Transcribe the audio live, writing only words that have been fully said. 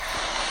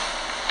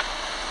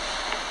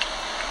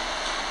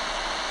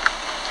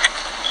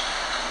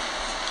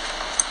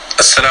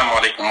السلام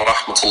عليكم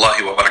ورحمة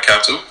الله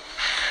وبركاته.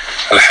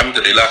 الحمد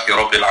لله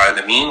رب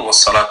العالمين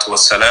والصلاة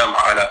والسلام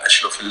على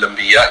أشرف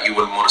الأنبياء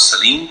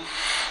والمرسلين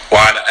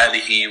وعلى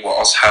آله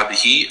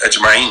وأصحابه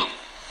أجمعين.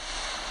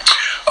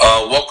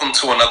 Welcome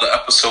to another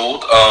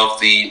episode of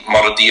the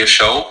Maradiya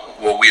Show,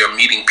 where we are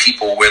meeting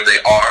people where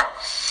they are.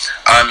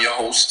 I'm your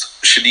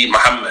host, Shadid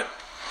Muhammad.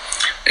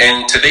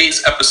 In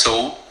today's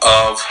episode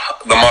of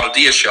the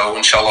Maradiya Show,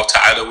 inshallah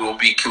ta'ala, we'll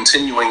be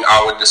continuing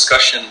our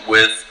discussion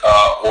with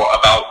or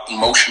about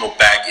emotional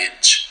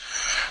baggage.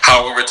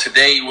 However,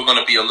 today we're going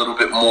to be a little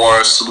bit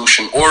more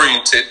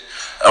solution-oriented,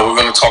 and we're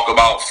going to talk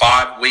about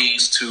 5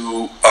 ways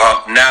to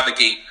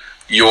navigate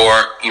your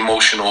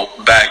emotional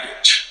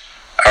baggage.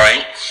 All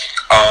right?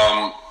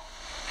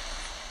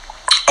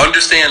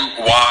 Understand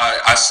why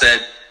I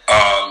said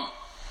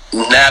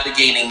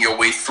navigating your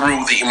way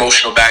through the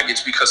emotional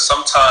baggage, because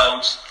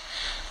sometimes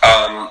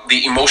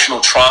the emotional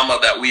trauma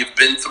that we've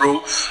been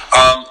through,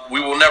 we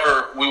will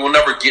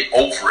never get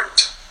over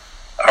it.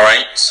 All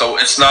right? So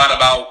it's not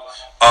about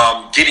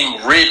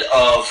getting rid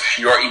of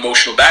your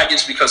emotional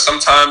baggage, because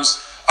sometimes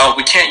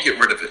we can't get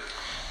rid of it.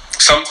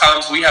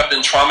 Sometimes we have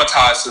been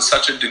traumatized to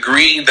such a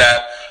degree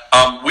that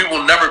we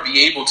will never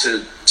be able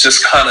to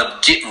just kind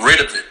of get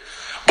rid of it.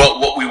 But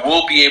what we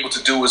will be able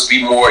to do is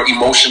be more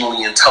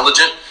emotionally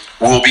intelligent.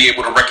 We'll be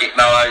able to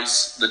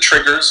recognize the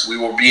triggers. We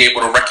will be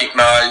able to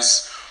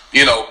recognize,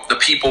 the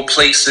people,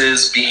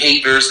 places,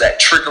 behaviors that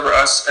trigger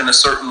us in a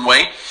certain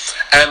way.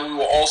 And we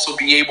will also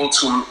be able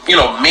to,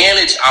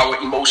 manage our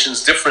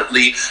emotions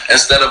differently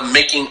instead of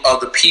making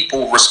other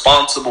people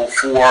responsible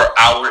for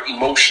our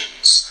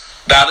emotions.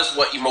 That is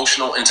what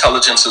emotional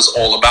intelligence is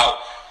all about.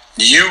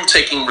 You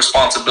taking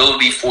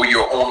responsibility for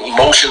your own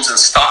emotions and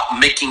stop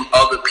making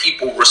other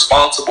people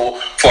responsible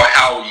for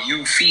how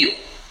you feel.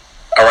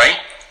 All right?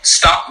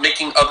 Stop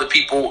making other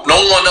people,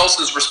 no one else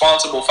is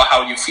responsible for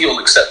how you feel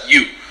except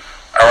you.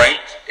 All right?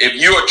 If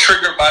you are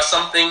triggered by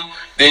something,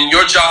 then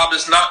your job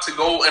is not to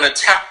go and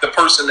attack the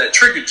person that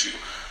triggered you.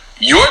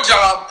 Your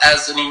job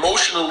as an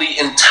emotionally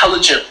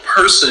intelligent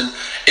person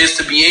is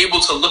to be able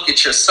to look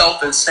at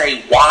yourself and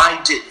say, why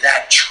did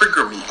that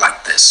trigger me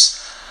like this?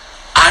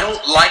 I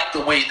don't like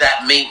the way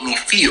that made me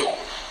feel.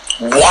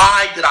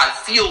 Why did I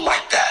feel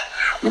like that?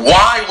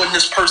 Why, when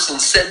this person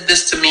said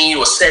this to me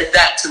or said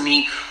that to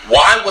me,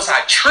 why was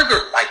I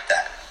triggered like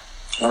that?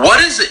 What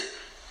is it?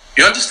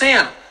 You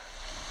understand?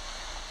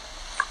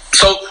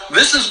 So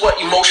this is what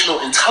emotional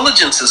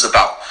intelligence is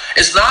about.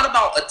 It's not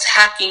about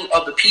attacking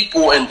other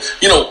people and,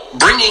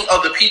 bringing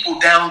other people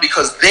down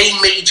because they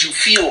made you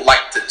feel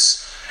like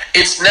this.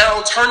 It's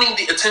now turning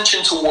the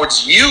attention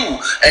towards you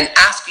and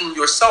asking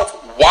yourself,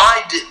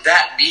 why did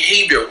that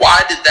behavior,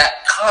 why did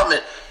that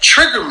comment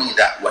trigger me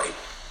that way?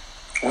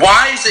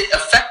 Why is it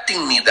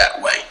affecting me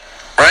that way?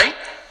 Right?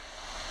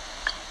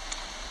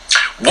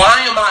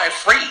 Why am I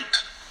afraid?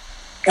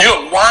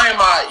 Why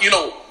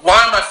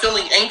am I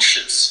feeling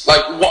anxious?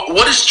 Like,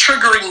 what is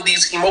triggering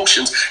these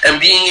emotions? And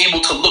being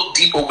able to look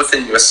deeper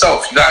within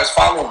yourself. You guys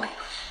follow me?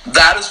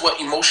 That is what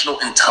emotional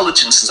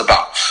intelligence is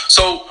about.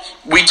 So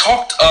we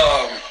talked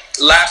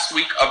last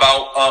week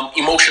about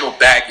emotional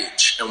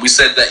baggage. And we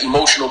said that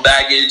emotional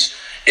baggage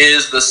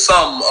is the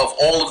sum of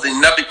all of the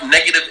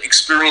negative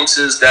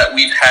experiences that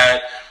we've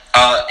had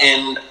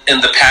in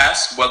the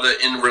past, whether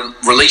in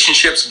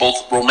relationships,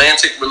 both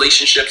romantic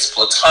relationships,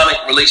 platonic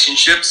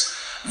relationships,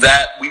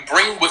 that we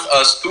bring with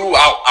us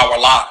throughout our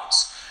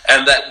lives.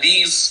 And that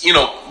this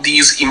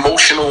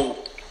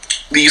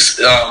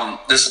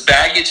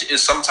baggage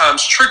is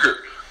sometimes triggered,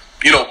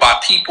 by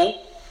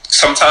people.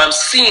 Sometimes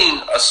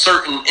seeing a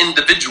certain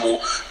individual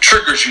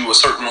triggers you a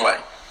certain way.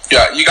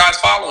 Yeah, you guys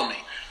follow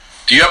me?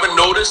 Do you ever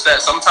notice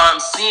that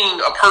sometimes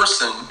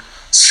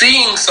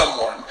seeing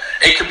someone,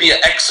 it could be an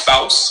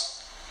ex-spouse,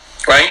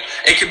 right?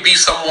 It could be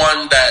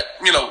someone that,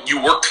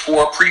 you worked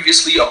for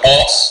previously, a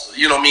boss,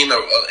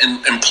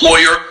 an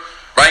employer,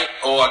 right?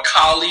 Or a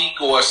colleague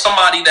or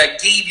somebody that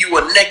gave you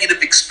a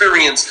negative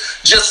experience.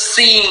 Just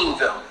seeing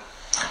them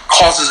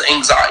causes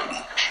anxiety.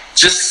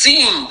 Just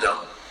seeing them,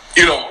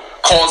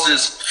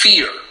 causes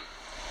fear.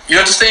 You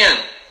understand?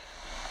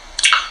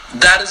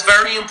 That is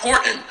very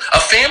important. A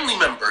family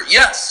member,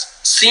 yes.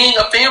 Seeing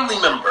a family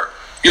member,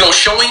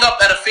 showing up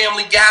at a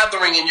family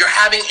gathering and you're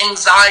having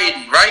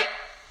anxiety, right?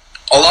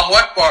 Allahu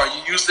Akbar,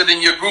 you used it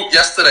in your group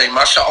yesterday,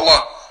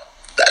 mashallah.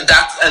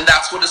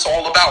 That's what it's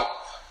all about.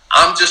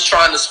 I'm just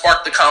trying to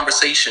spark the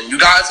conversation. You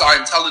guys are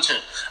intelligent.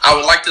 I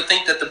would like to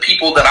think that the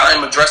people that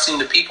I'm addressing,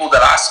 the people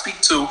that I speak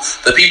to,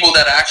 the people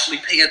that actually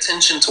pay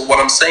attention to what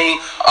I'm saying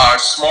are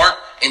smart,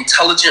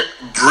 intelligent,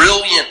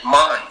 brilliant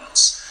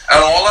minds.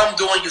 And all I'm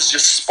doing is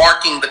just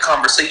sparking the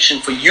conversation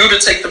for you to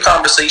take the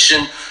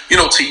conversation,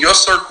 to your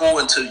circle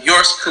and to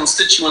your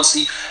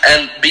constituency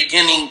and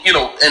beginning,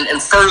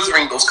 and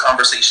furthering those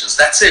conversations.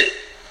 That's it.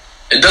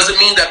 It doesn't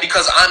mean that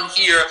because I'm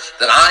here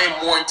that I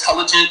am more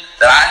intelligent,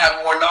 that I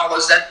have more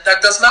knowledge.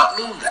 That does not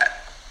mean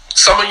that.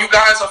 Some of you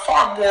guys are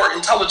far more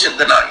intelligent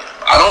than I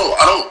am. I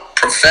don't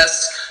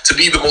profess to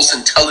be the most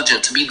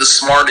intelligent, to be the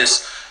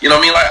smartest.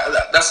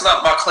 That's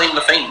not my claim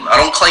to fame. I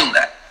don't claim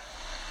that.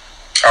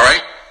 All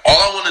right. All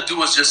I want to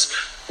do is just,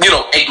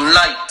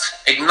 ignite,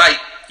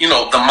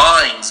 the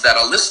minds that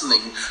are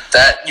listening,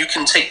 that you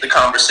can take the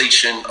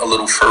conversation a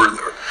little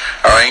further.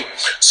 All right.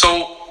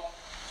 So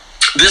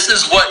this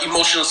is what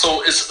emotional.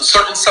 So it's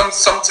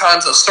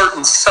sometimes a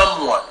certain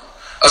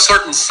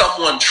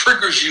someone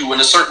triggers you in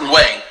a certain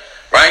way.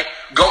 Right?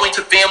 Going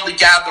to family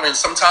gatherings,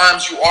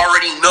 sometimes you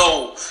already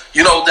know,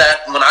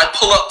 that when I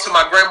pull up to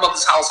my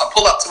grandmother's house, I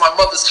pull up to my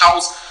mother's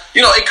house,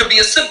 it could be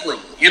a sibling,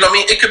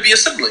 it could be a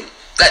sibling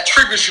that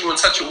triggers you in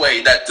such a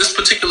way that this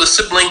particular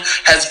sibling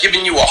has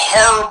given you a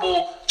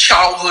horrible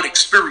childhood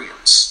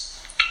experience.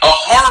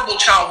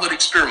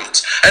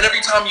 And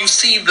every time you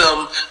see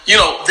them,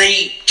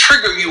 they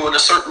trigger you in a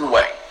certain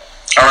way.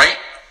 All right?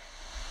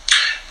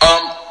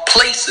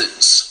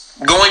 Places,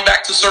 going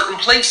back to certain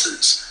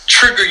places,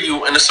 trigger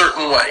you in a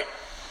certain way.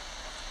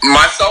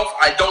 Myself,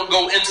 I don't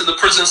go into the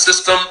prison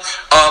system.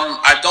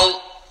 I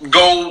don't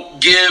go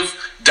give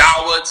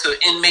dawah to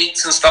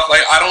inmates and stuff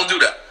like that. I don't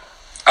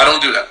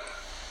do that.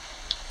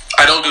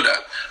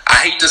 I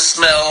hate the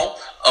smell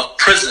of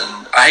prison.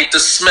 I hate the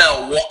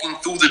smell walking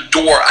through the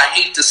door. I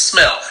hate the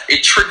smell.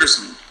 It triggers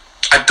me.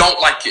 I don't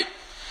like it.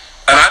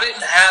 And I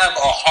didn't have a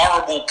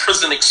horrible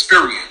prison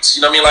experience.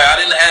 I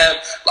didn't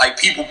have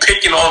people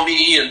picking on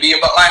me and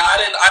being I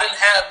didn't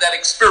have that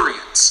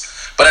experience.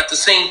 But at the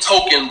same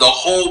token, the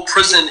whole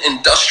prison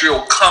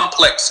industrial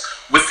complex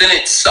within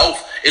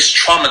itself is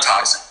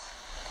traumatizing.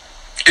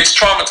 It's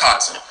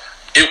traumatizing.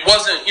 It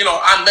wasn't,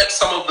 I met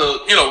some of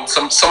the,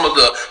 some of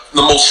the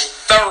most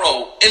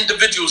thorough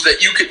individuals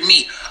that you could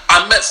meet.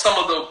 I met some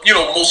of the,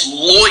 most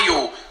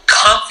loyal,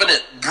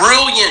 confident,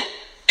 brilliant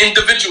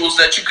individuals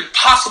that you could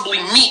possibly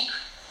meet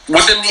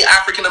within the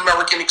African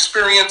American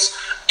experience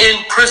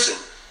in prison.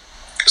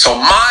 So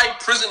my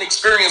prison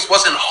experience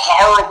wasn't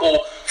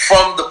horrible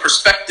from the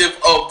perspective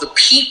of the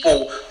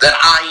people that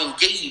I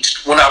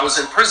engaged when I was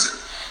in prison.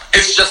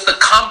 It's just the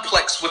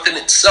complex within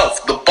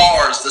itself, the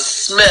bars, the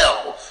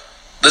smell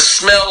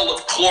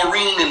of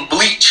chlorine and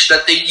bleach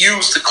that they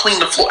use to clean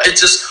the floor.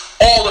 It's just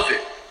all of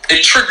it.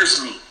 It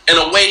triggers me in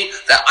a way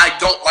that I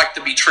don't like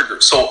to be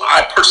triggered. So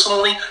I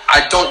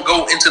don't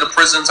go into the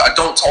prisons. I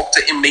don't talk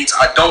to inmates.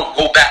 I don't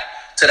go back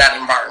to that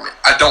environment.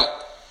 I don't.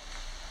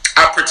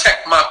 I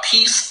protect my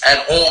peace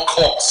at all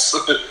costs.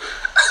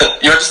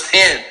 You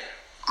understand?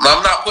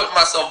 I'm not putting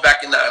myself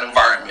back in that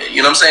environment.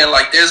 You know what I'm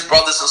saying? There's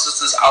brothers and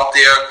sisters out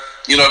there,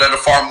 that are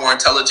far more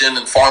intelligent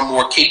and far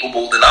more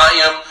capable than I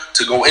am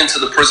to go into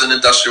the prison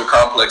industrial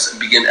complex and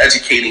begin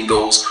educating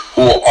those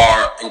who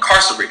are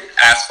incarcerated.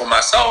 As for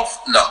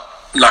myself, no,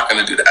 I'm not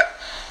going to do that.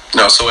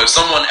 No. So if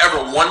someone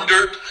ever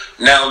wondered,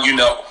 now you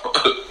know.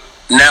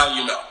 Now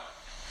you know.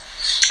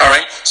 All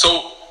right.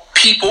 So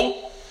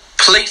people,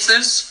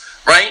 places,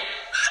 right?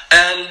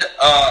 And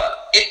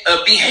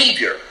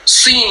behavior,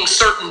 seeing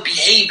certain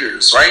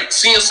behaviors, right?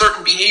 Seeing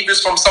certain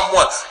behaviors from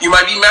someone. You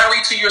might be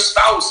married to your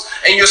spouse,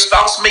 and your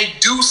spouse may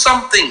do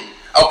something,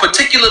 a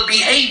particular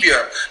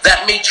behavior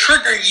that may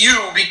trigger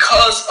you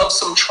because of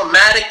some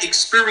traumatic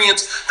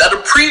experience that a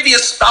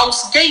previous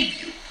spouse gave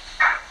you.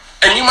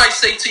 And you might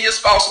say to your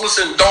spouse,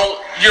 listen, don't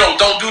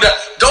do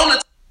that.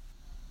 Don't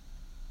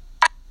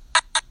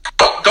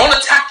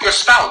attack your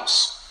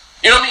spouse.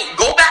 You know what I mean?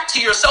 Go back to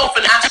yourself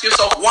and ask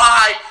yourself,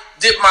 why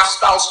did my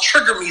spouse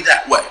trigger me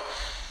that way?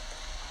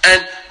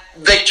 And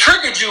they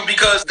triggered you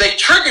because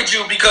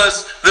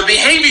the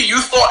behavior you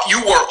thought you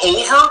were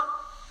over,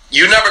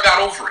 you never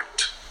got over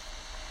it.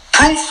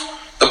 Proof,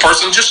 the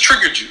person just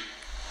triggered you.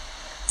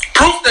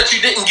 Proof that you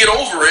didn't get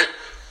over it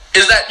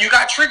is that you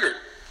got triggered.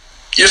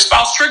 Your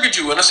spouse triggered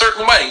you in a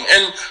certain way.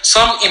 And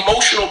some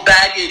emotional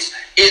baggage,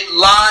 it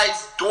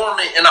lies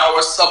dormant in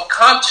our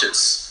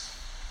subconscious.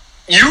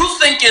 You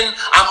thinking,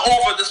 I'm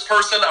over this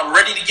person, I'm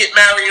ready to get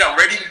married, I'm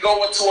ready to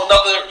go into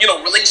another,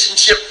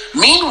 relationship.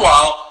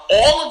 Meanwhile,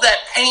 all of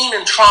that pain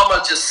and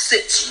trauma just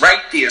sits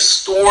right there,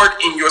 stored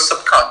in your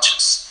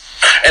subconscious.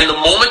 And the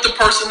moment the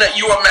person that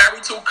you are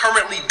married to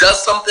currently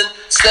does something,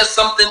 says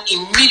something,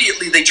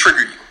 immediately they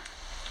trigger you.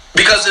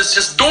 Because it's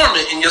just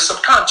dormant in your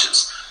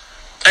subconscious.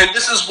 And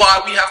this is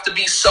why we have to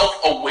be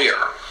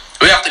self-aware.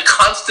 We have to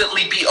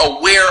constantly be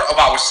aware of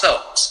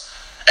ourselves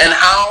and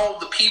how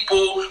the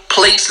people,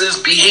 places,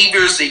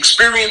 behaviors, the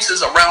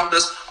experiences around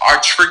us are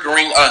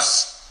triggering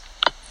us.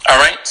 All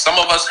right? Some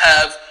of us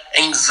have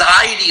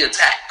anxiety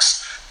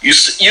attacks. You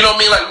know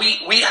what I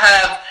mean? We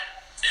have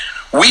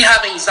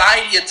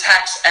anxiety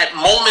attacks at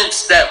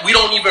moments that we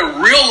don't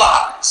even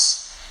realize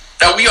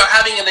that we are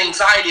having an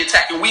anxiety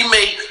attack, and we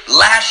may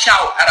lash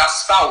out at our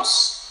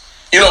spouse,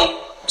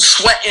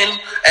 sweating,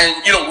 and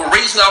we're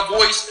raising our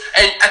voice,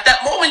 and at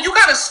that moment you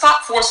got to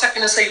stop for a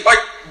second and say,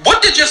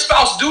 what did your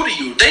spouse do to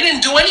you? They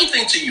didn't do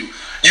anything to you.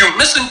 You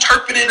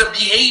misinterpreted a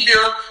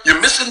behavior,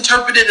 you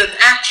misinterpreted an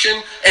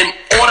action, and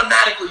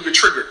automatically you're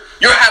triggered.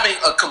 You're having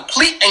a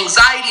complete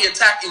anxiety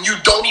attack and you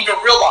don't even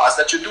realize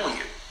that you're doing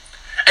it.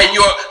 And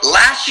you're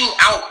lashing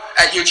out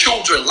at your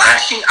children,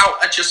 lashing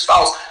out at your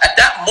spouse. At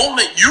that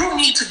moment, you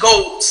need to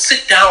go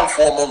sit down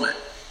for a moment.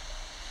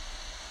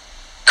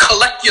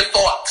 Collect your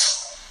thoughts.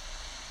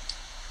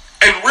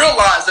 and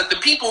realize that the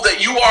people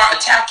that you are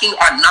attacking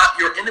are not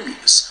your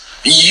enemies.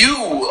 You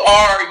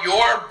are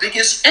your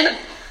biggest enemy.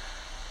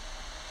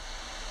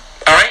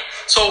 All right?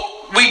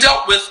 So we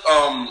dealt with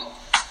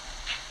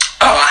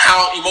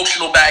how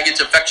emotional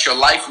baggage affects your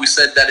life. We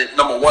said that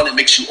number one, it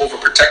makes you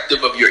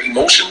overprotective of your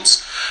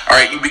emotions. All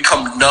right? You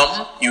become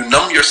numb. You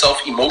numb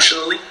yourself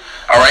emotionally.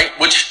 All right?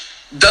 Which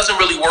doesn't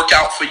really work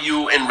out for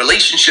you in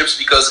relationships,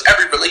 because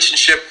every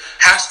relationship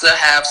has to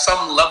have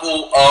some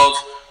level of,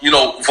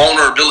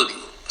 vulnerability,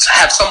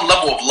 have some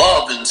level of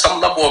love and some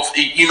level of,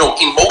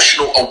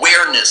 emotional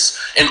awareness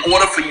in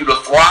order for you to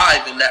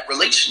thrive in that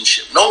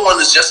relationship. No one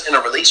is just in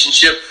a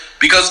relationship,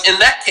 because in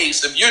that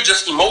case, if you're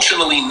just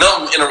emotionally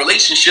numb in a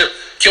relationship,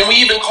 can we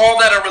even call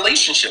that a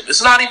relationship?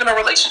 It's not even a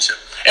relationship.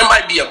 It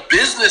might be a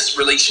business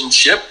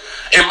relationship.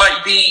 It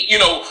might be,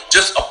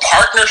 just a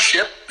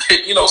partnership.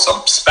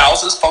 Some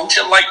spouses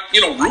function like,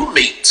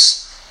 roommates.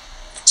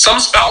 Some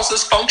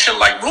spouses function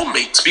like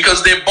roommates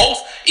because they're both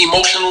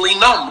emotionally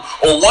numb,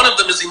 or one of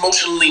them is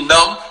emotionally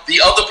numb, the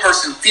other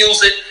person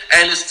feels it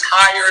and is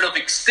tired of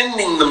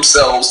extending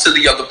themselves to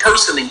the other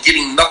person and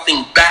getting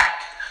nothing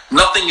back.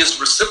 Nothing is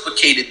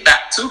reciprocated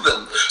back to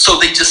them. So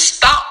they just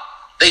stop.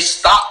 They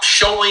stop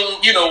showing,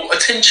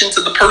 attention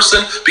to the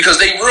person because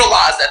they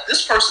realize that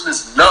this person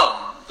is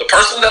numb. The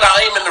person that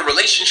I am in a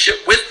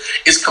relationship with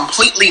is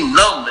completely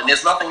numb, and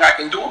there's nothing I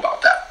can do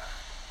about that.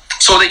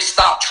 So they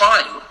stop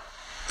trying.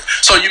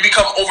 So you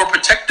become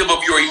overprotective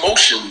of your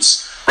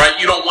emotions, right?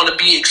 You don't want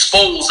to be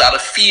exposed out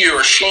of fear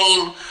or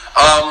shame,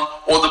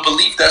 or the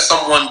belief that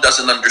someone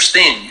doesn't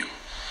understand you.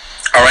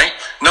 All right.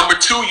 Number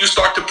two, you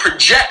start to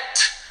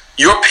project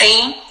your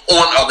pain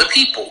on other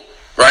people,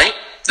 right?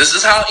 This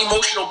is how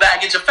emotional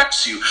baggage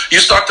affects you. You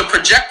start to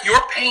project your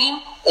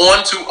pain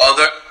onto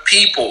other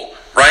people,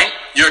 right?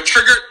 You're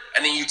triggered,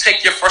 and then you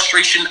take your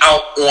frustration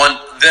out on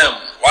them.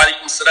 Wa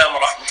alaikum salam wa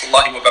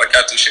rahmatullahi wa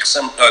barakatuh. Sheikh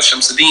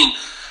Shamsuddin,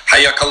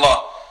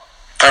 hayakallah.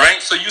 All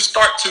right, so you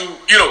start to,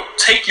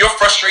 take your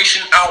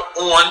frustration out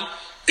on,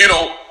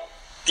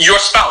 your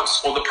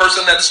spouse or the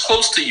person that is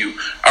close to you.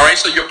 All right,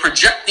 so you're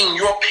projecting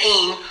your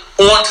pain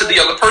onto the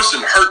other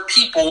person. Hurt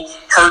people,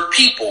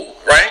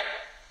 right?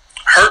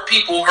 Hurt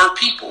people.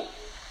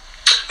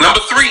 Number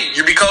three,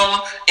 you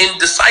become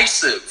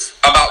indecisive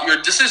about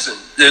your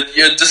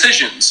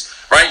decisions,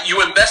 right?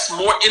 You invest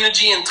more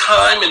energy and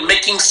time in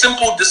making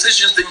simple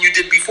decisions than you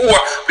did before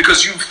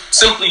because you've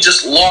simply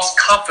just lost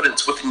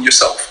confidence within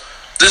yourself.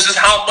 This is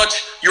how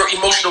much your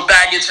emotional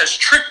baggage has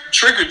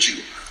triggered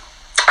you.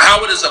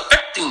 How it is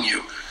affecting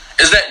you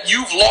is that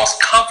you've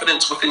lost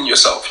confidence within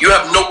yourself. You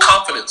have no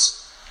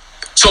confidence.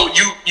 So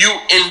you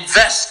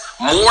invest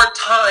more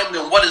time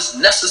than what is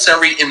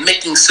necessary in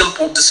making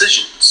simple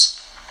decisions.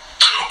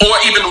 Or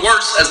even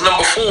worse, as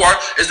number four,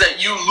 is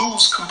that you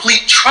lose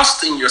complete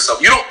trust in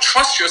yourself. You don't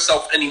trust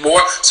yourself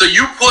anymore, so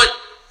you put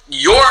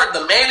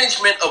the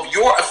management of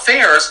your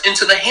affairs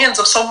into the hands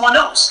of someone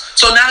else.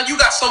 So now you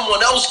got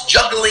someone else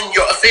juggling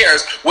your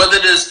affairs, whether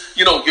it is,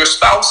 your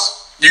spouse.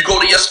 You go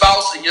to your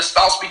spouse and your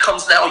spouse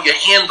becomes now your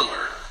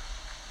handler.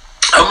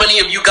 How many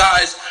of you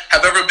guys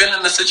have ever been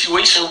in a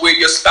situation where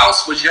your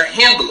spouse was your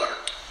handler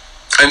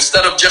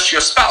instead of just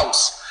your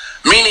spouse?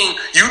 Meaning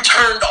you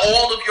turned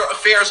all of your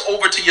affairs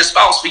over to your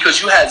spouse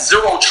because you had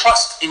zero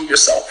trust in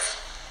yourself.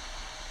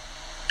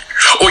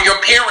 Or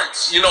your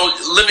parents,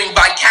 living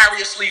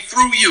vicariously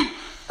through you,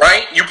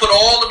 right? You put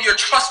all of your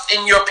trust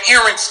in your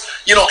parents,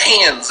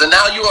 hands, and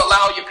now you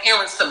allow your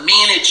parents to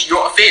manage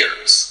your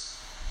affairs.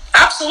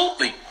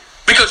 Absolutely.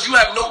 Because you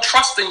have no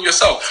trust in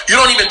yourself. You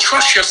don't even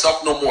trust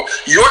yourself no more.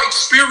 Your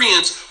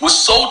experience was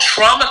so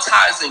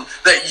traumatizing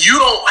that you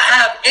don't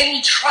have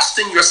any trust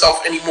in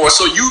yourself anymore.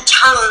 So you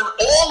turn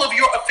all of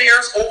your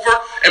affairs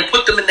over and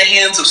put them in the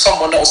hands of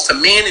someone else to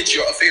manage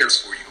your affairs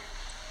for you,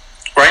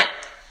 right?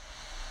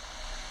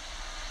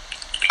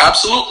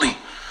 Absolutely.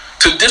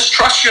 To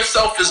distrust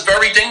yourself is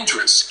very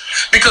dangerous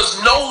because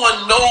no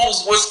one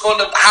knows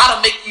how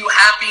to make you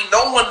happy.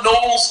 No one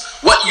knows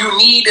what you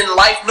need in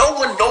life. No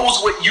one knows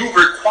what you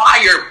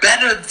require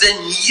better than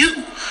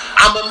you.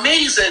 I'm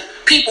amazed at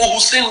people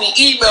who send me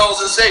emails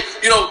and say,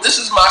 this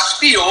is my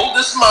spiel.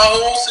 This is my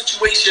whole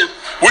situation.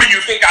 What do you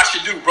think I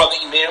should do, Brother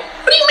Imam?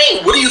 What do you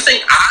mean? What do you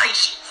think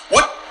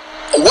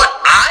what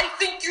I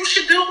think you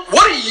should do?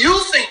 What do you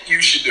think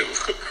you should do?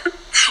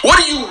 What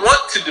do you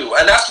want to do?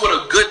 And that's what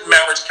a good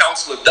marriage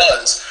counselor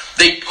does.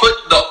 They put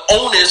the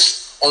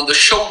onus on the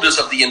shoulders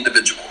of the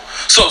individual.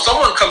 So if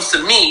someone comes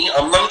to me,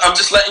 I'm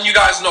just letting you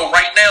guys know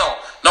right now.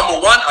 Number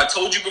one, I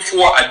told you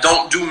before, I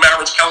don't do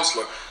marriage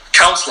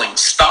counseling.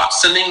 Stop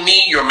sending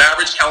me your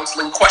marriage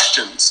counseling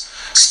questions.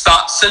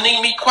 Stop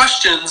sending me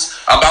questions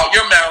about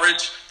your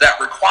marriage that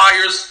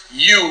requires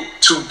you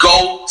to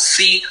go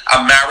see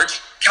a marriage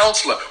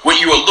counselor.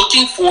 What you are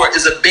looking for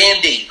is a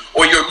Band-Aid,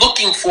 or you're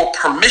looking for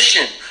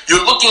permission.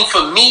 You're looking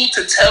for me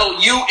to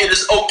tell you it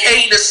is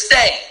okay to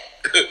stay.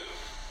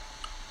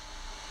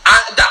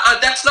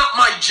 That's not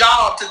my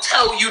job to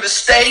tell you to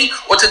stay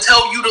or to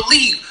tell you to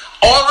leave.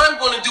 All I'm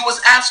going to do is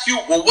ask you,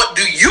 well, what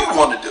do you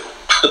want to do?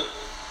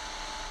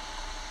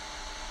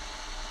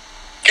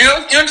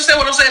 You understand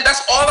what I'm saying?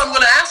 That's all I'm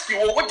going to ask you.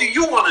 Well, what do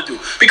you want to do?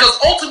 Because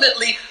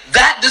ultimately,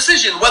 that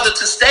decision, whether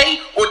to stay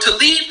or to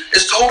leave,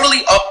 is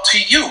totally up to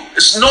you.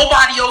 It's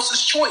nobody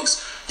else's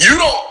choice. You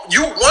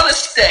want to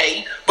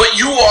stay, but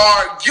you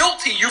are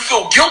guilty. You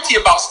feel guilty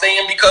about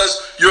staying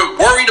because you're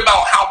worried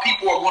about how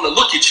people are going to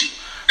look at you.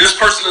 This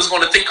person is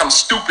going to think I'm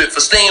stupid for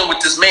staying with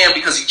this man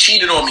because he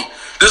cheated on me.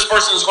 This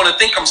person is going to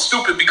think I'm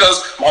stupid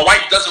because my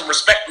wife doesn't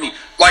respect me.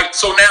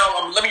 So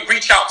now let me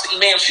reach out to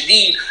Imam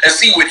Shadid and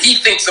see what he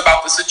thinks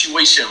about the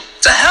situation.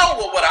 To hell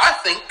with what I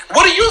think.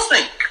 What do you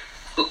think?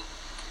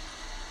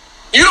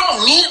 You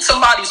don't need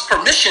somebody's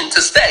permission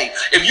to stay.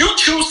 If you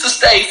choose to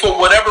stay for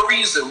whatever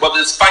reason, whether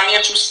it's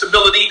financial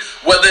stability,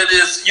 whether it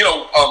is,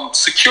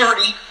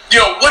 security,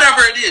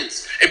 whatever it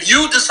is, if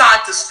you decide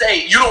to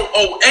stay, you don't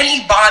owe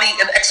anybody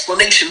an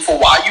explanation for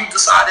why you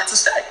decided to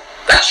stay.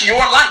 That's your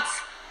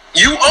life.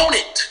 You own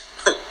it.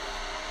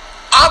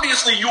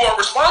 Obviously, you are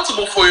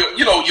responsible for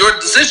your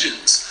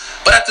decisions.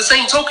 But at the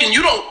same token,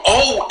 you don't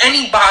owe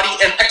anybody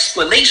an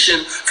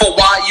explanation for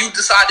why you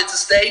decided to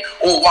stay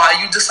or why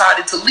you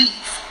decided to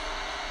leave.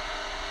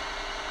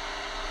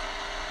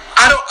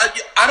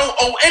 I don't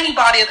owe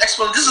anybody an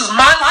explanation. This is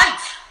my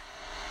life.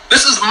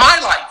 This is my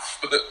life.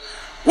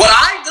 What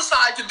I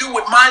decide to do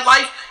with my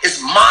life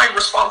is my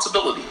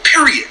responsibility,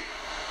 period.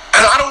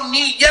 And I don't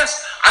need,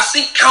 yes, I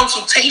seek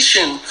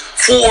consultation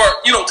for,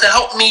 to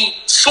help me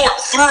sort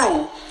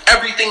through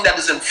everything that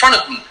is in front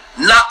of me,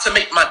 not to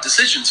make my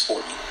decisions for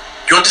me.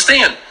 You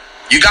understand?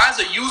 You guys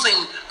are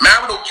using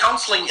marital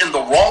counseling in the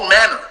wrong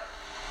manner.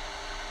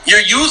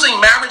 You're using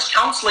marriage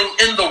counseling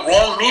in the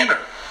wrong manner.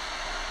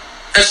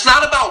 It's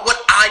not about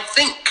what I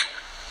think.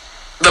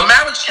 The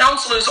marriage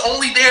counselor is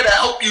only there to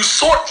help you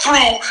sort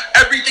through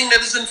everything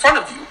that is in front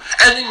of you.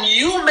 And then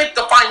you make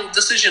the final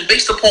decision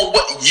based upon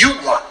what you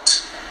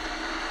want.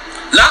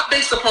 Not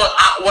based upon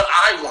what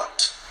I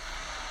want.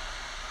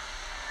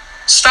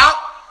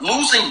 Stop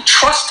losing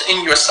trust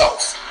in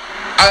yourself.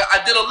 I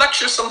did a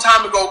lecture some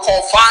time ago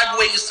called 5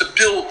 Ways to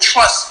Build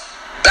Trust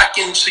Back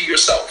into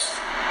Yourself.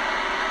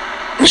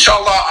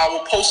 Inshallah, I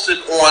will post it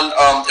on,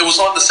 it was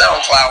on the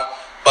SoundCloud,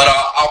 but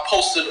I'll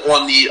post it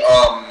on the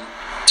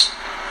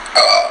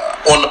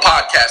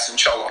podcast,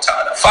 inshallah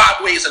ta'ala.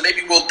 5 ways, and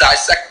maybe we'll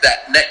dissect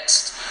that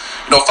next.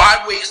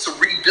 5 ways to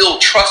rebuild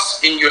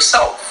trust in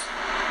yourself.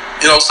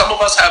 Some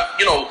of us have,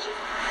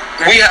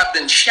 we have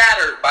been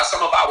shattered by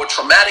some of our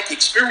traumatic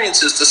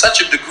experiences to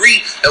such a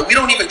degree that we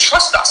don't even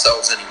trust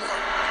ourselves anymore.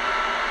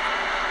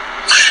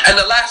 And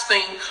the last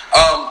thing,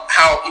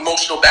 how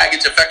emotional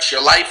baggage affects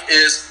your life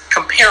is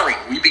comparing.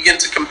 We begin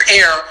to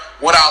compare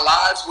what our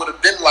lives would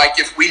have been like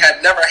if we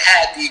had never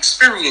had the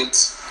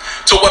experience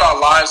to what our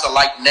lives are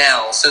like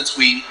now since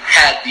we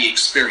had the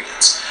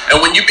experience.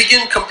 And when you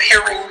begin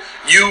comparing,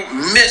 you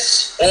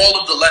miss all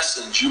of the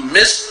lessons. You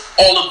miss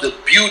all of the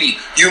beauty.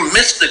 You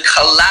miss the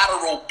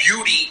collateral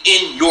beauty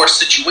in your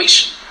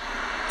situation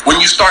when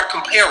you start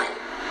comparing,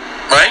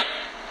 right?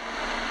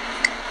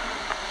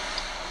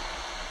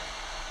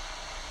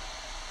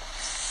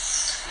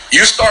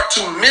 You start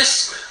to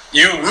miss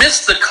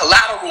the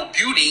collateral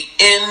beauty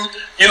in,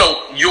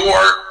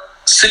 your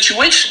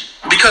situation,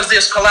 because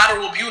there's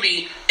collateral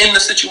beauty in the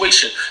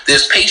situation.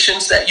 There's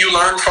patience that you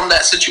learn from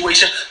that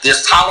situation.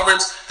 There's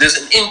tolerance. There's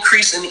an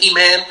increase in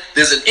iman.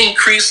 There's an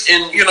increase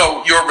in,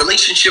 your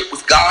relationship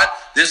with God.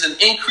 There's an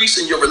increase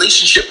in your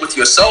relationship with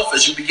yourself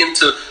as you begin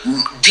to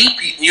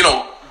deeply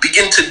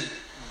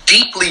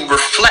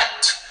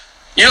reflect.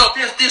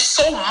 There's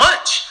so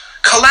much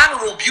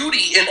collateral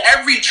beauty in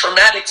every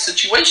traumatic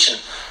situation.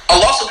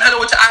 Allah subhanahu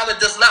wa ta'ala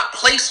does not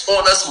place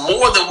on us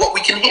more than what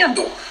we can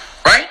handle,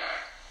 right?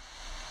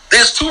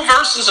 There's 2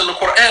 verses in the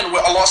Quran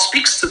where Allah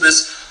speaks to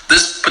this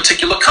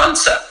particular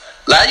concept.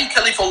 لا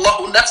يكلف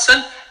الله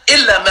نفسا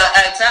إلا ما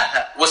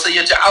آتاها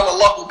وسيجعل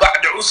الله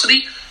بعد عسر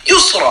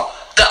يسرا.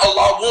 That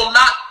Allah will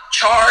not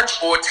charge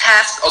or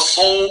task a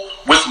soul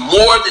with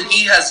more than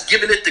He has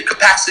given it the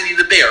capacity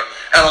to bear.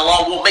 And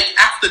Allah will make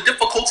after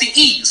difficulty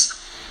ease.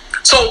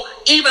 So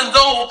even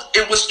though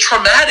it was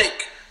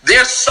traumatic,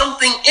 there's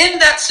something in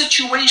that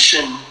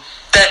situation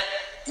that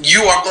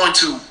you are going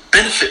to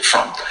benefit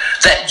from,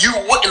 that you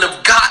wouldn't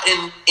have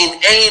gotten in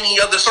any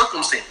other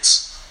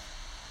circumstance.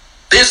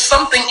 There's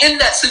something in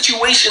that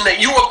situation that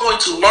you are going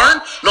to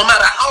learn, no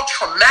matter how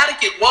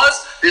traumatic it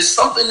was. There's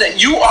something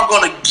that you are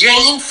going to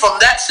gain from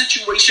that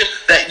situation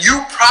that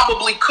you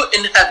probably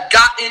couldn't have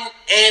gotten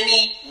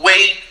any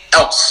way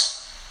else.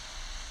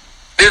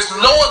 There's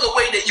no other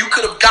way that you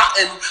could have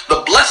gotten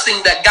the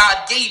blessing that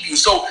God gave you.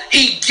 So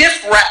He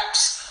gift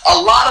wraps a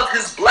lot of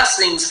His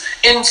blessings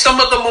in some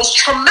of the most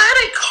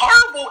traumatic,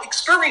 horrible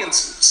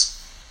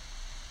experiences.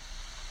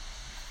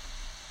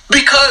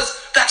 Because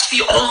that's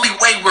the only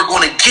way we're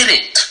going to get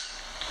it.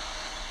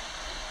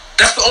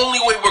 That's the only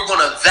way we're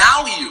going to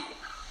value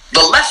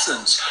the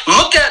lessons.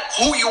 Look at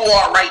who you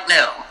are right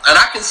now. And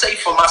I can say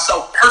for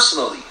myself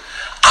personally,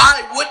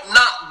 I would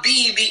not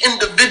be the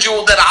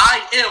individual that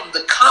I am,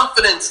 the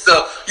confidence,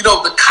 the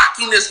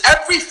cockiness,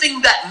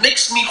 everything that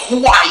makes me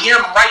who I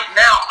am right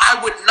now. I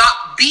would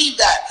not be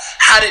that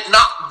had it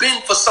not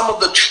been for some of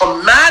the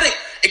traumatic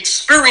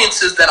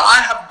experiences that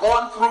I have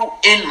gone through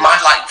in my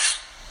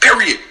life,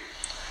 period.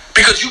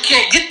 Because you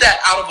can't get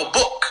that out of a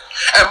book.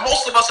 And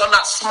most of us are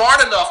not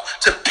smart enough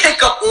to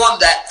pick up on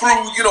that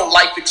through,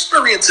 life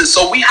experiences.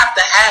 So we have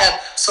to have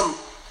some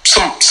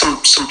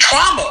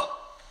trauma.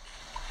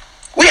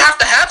 We have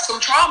to have some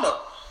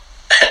trauma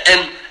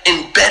and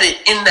embedded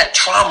in that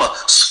trauma,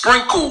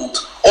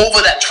 sprinkled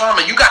over that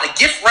trauma. You got to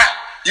gift wrap.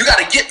 You got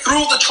to get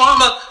through the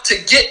trauma to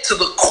get to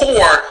the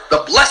core,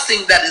 the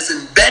blessing that is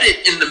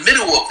embedded in the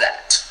middle of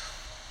that.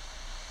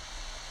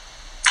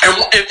 And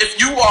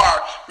if you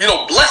are,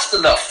 blessed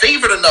enough,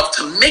 favored enough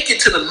to make it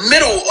to the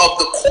middle of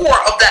the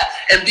core of that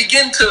and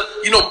begin to,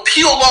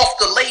 peel off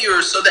the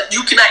layers so that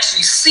you can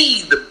actually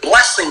see the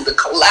blessing, the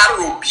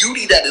collateral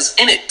beauty that is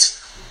in it.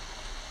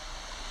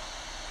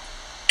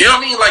 You know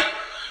what I mean?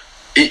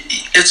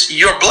 Like,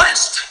 you're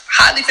blessed,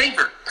 highly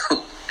favored.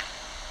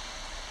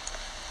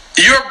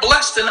 You're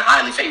blessed and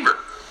highly favored.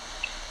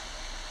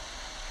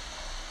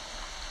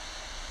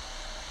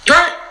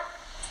 Right?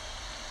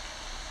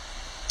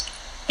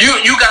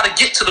 You got to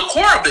get to the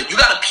core of it. You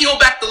got to peel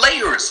back the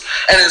layers.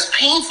 And as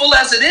painful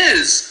as it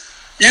is,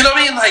 you know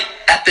what I mean? Like,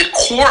 at the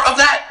core of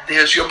that,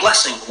 there's your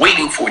blessing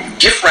waiting for you,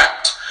 gift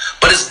wrapped.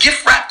 But it's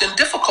gift wrapped in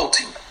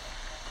difficulty.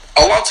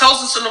 Allah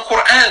tells us in the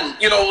Quran,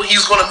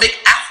 He's going to make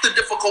after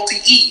difficulty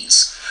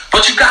ease.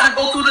 But you got to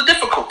go through the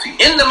difficulty.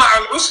 Inna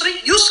ma'al usri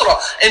yusra.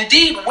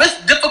 Indeed,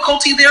 with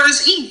difficulty there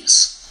is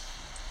ease.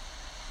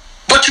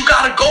 But you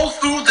got to go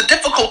through the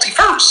difficulty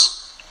first.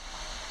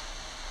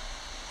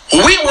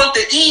 We want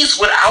the ease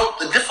without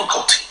the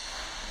difficulty.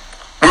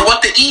 We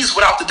want the ease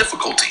without the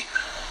difficulty.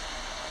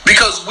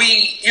 Because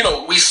we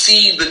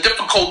see the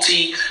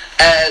difficulty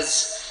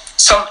as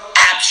some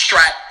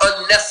abstract,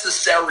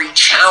 unnecessary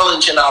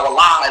challenge in our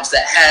lives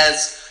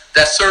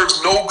that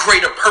serves no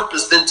greater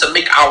purpose than to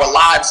make our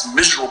lives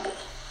miserable.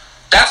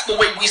 That's the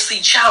way we see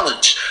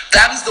challenge.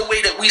 That is the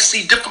way that we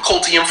see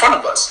difficulty in front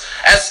of us,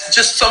 as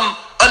just some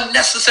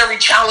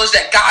unnecessary challenge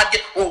that God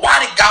get. Well,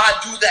 why did God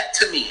do that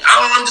to me? I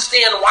don't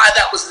understand why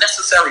that was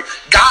necessary.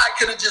 God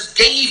could have just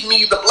gave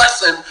me the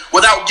blessing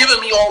without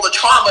giving me all the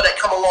trauma that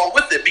come along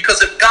with it.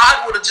 Because if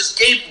God would have just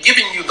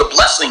given you the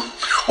blessing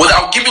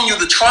without giving you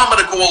the trauma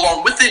to go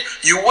along with it,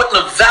 you wouldn't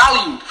have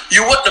valued,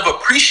 you wouldn't have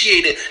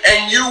appreciated,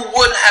 and you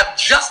would have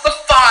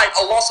justified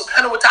Allah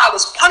subhanahu wa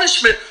ta'ala's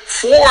punishment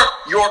for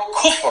your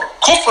kufr.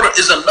 Kufr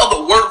is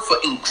another word for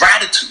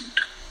ingratitude.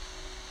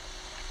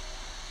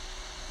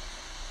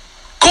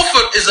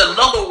 Kufr is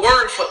another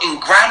word for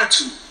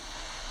ingratitude.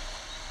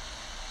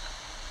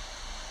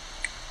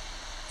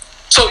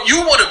 So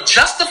you would have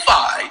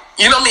justified,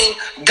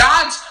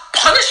 God's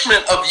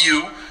punishment of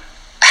you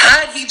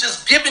had He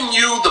just given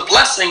you the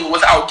blessing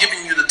without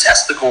giving you the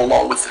test to go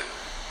along with it.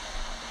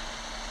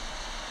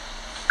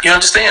 You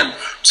understand?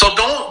 So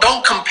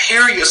don't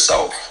compare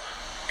yourself.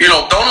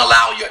 Don't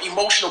allow your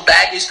emotional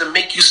baggage to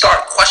make you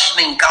start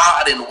questioning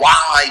God and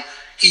why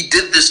He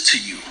did this to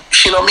you.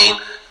 You know what I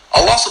mean?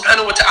 Allah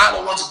subhanahu wa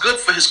ta'ala wants good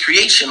for His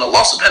creation.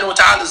 Allah subhanahu wa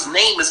ta'ala's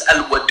name is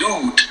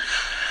Al-Wadud.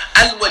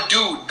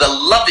 Al-Wadud, the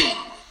loving.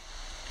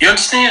 You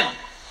understand?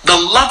 The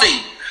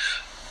loving.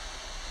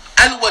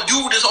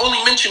 Al-Wadud is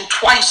only mentioned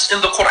twice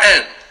in the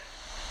Quran.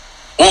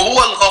 وَهُوَ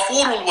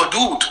الْغَفُورُ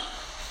الْوَدُودُ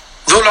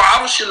ذُو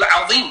الْعَرْشِ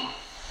الْعَظِيمُ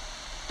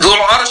ذُو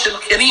الْعَرْشِ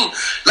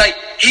الْكَرِيمُ. Like,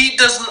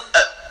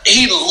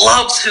 He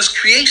loves His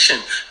creation.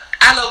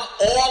 Out of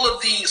all of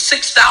the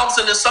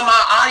 6,000 and some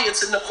odd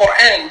ayats in the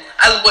Quran,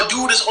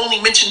 Al-Wadud is only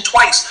mentioned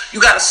twice.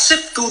 You got to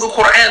sift through the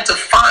Quran to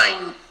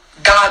find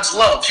God's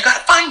love. You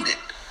got to find it.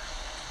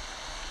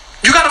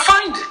 You got to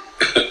find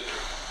it.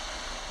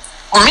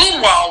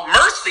 Meanwhile,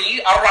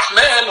 mercy,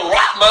 Ar-Rahman,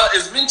 Rahmah,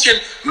 is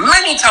mentioned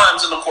many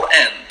times in the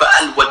Quran, but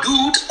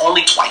Al-Wadud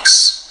only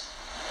twice.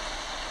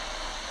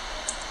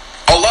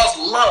 Allah's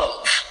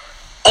love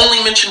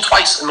only mentioned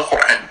twice in the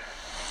Quran.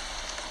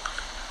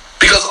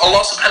 Because Allah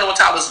subhanahu wa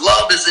ta'ala's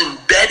love is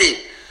embedded.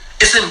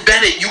 It's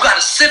embedded. You got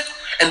to sift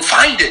and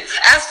find it.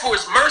 As for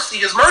His mercy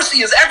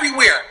is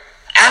everywhere.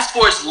 As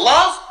for His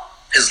love,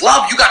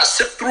 you got to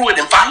sift through it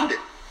and find it.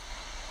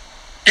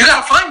 You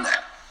got to find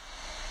that.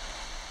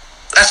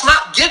 That's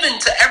not given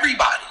to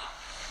everybody.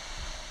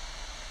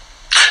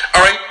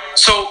 All right,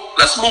 so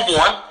let's move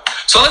on.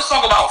 So let's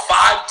talk about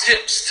 5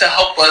 tips to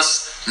help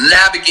us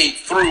navigate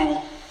through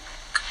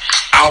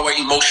our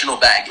emotional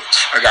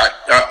baggage.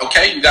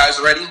 Okay, you guys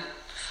ready?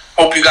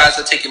 Hope you guys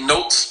are taking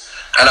notes,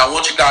 and I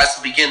want you guys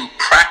to begin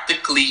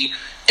practically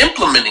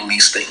implementing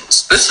these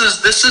things. This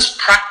is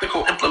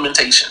practical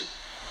implementation.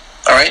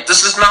 All right,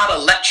 this is not a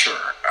lecture.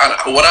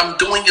 What I'm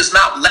doing is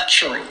not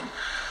lecturing.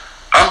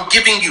 I'm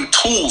giving you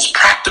tools,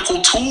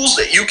 practical tools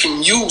that you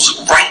can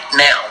use right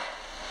now.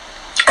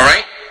 All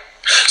right.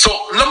 So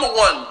number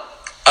 1,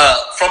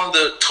 from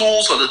the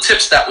tools or the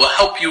tips that will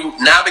help you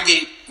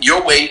navigate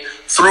your way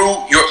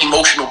through your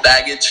emotional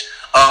baggage,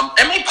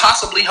 It may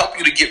possibly help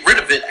you to get rid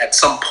of it at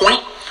some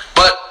point,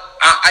 but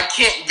I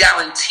can't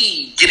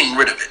guarantee getting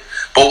rid of it.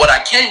 But what I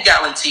can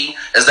guarantee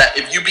is that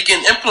if you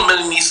begin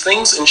implementing these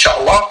things,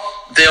 inshallah,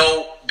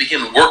 they'll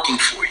begin working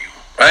for you,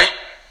 right?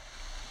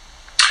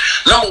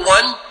 Number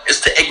one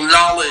is to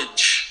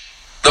acknowledge.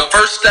 The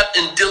first step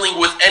in dealing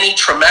with any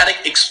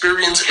traumatic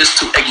experience is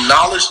to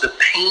acknowledge the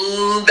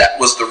pain that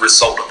was the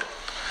result of it.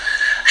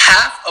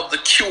 Half of the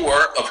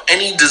cure of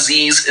any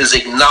disease is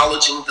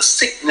acknowledging the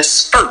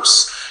sickness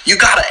first. You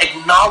got to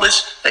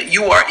acknowledge that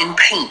you are in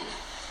pain.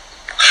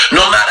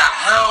 No matter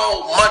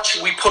how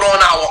much we put on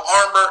our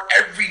armor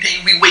every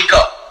day we wake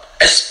up,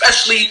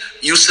 especially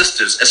you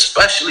sisters,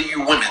 especially you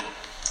women,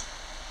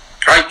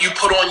 right? You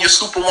put on your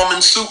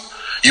Superwoman suit,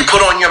 you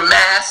put on your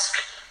mask,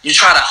 you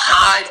try to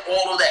hide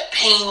all of that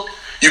pain.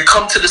 You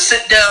come to the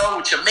sit down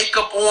with your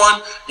makeup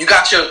on, you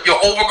got your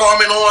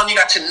overgarment on, you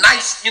got your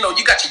nice, you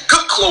got your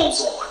good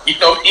clothes on, you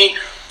know what I mean?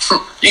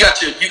 You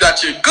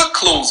got your good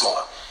clothes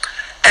on.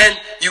 And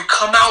you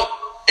come out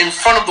in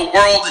front of the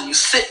world and you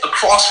sit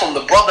across from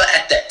the brother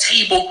at that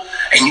table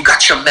and you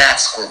got your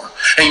mask on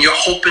and you're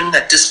hoping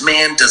that this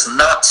man does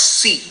not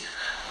see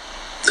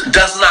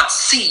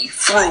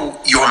through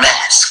your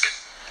mask,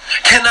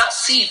 cannot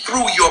see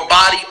through your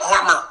body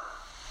armor,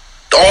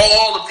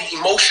 all of the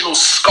emotional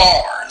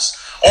scars,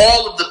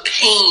 all of the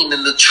pain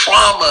and the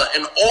trauma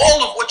and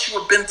all of what you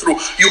have been through.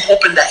 You're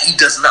hoping that he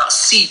does not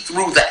see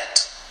through that.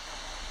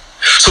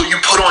 So you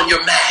put on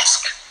your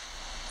mask,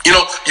 you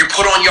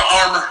put on your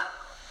armor,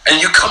 and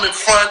you come in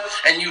front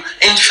and you,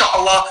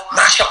 inshallah,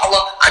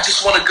 mashallah, I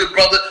just want a good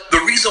brother.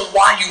 The reason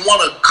why you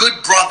want a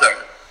good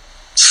brother,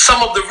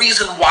 some of the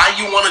reason why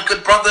you want a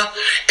good brother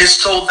is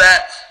so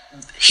that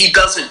he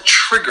doesn't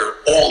trigger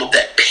all of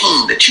that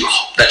pain that you're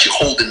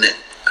holding in.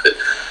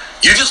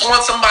 You just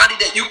want somebody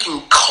that you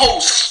can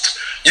coast.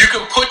 You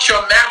can put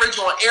your marriage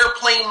on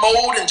airplane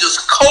mode and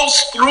just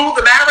coast through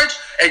the marriage,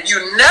 and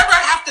you never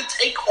have to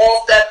take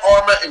off that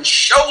armor and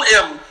show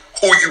him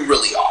who you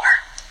really are.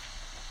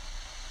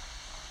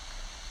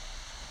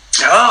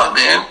 Oh,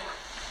 man.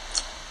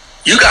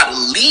 You got to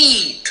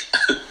lead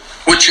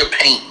with your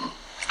pain.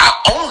 I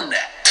own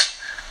that.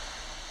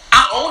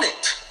 I own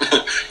it.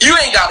 You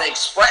ain't got to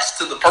express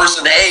to the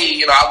person,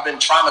 hey, I've been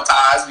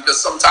traumatized,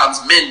 because sometimes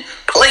men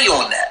play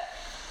on that.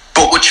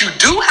 But what you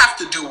do have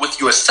to do with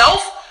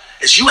yourself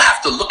is you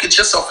have to look at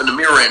yourself in the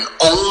mirror and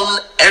own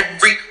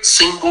every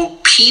single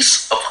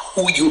piece of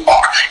who you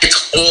are.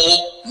 It's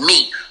all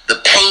me.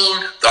 The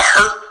pain, the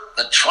hurt,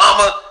 the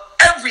trauma,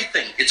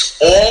 everything. It's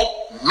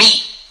all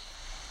me.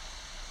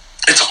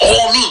 It's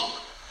all me.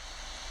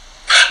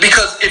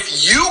 Because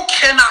if you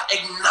cannot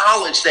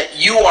acknowledge that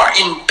you are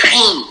in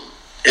pain,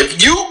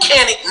 if you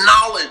can't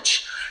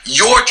acknowledge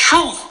your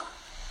truth,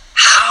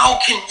 how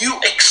can you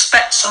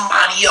expect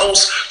somebody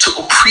else to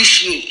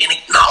appreciate and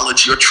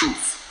acknowledge your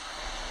truth?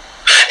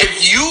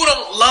 If you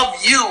don't love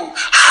you,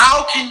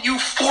 how can you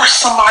force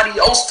somebody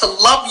else to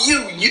love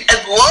you?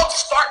 And love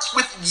starts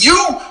with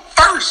you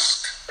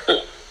first.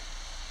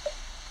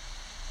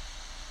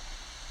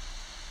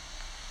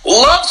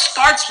 Love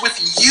starts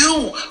with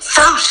you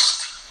first.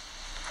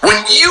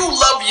 When you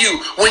love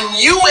you, when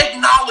you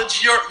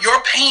acknowledge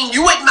your pain,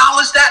 you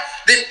acknowledge that,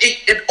 then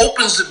it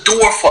opens the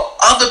door for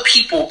other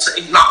people to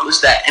acknowledge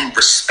that and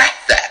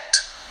respect that.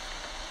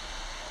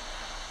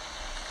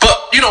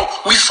 But,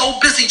 we're so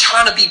busy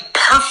trying to be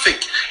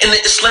perfect in the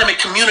Islamic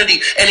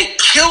community, and it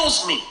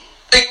kills me.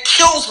 It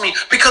kills me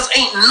because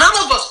ain't none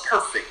of us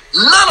perfect.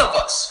 None of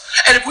us.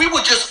 And if we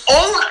would just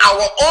own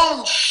our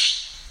own,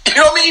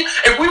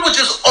 if we would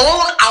just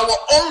own our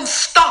own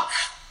stuff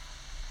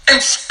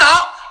and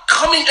stop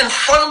coming in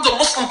front of the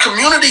Muslim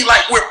community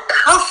like we're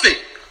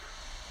perfect.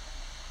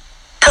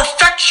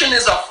 Perfection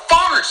is a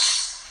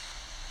farce.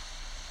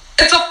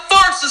 It's a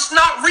farce. It's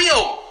not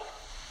real.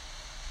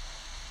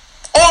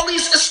 All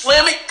these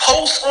Islamic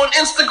posts on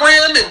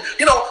Instagram and,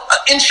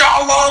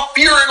 inshallah,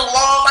 fearing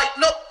Allah. Like,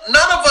 no,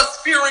 none of us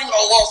fearing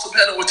Allah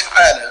subhanahu wa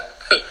ta'ala.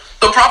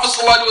 The Prophet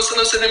sallallahu alaihi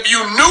wasallam said, if you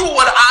knew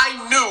what I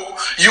knew,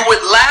 you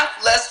would laugh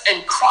less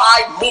and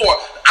cry more.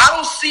 I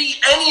don't see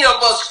any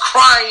of us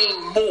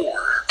crying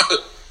more.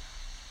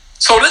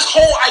 So this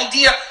whole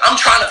idea, I'm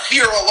trying to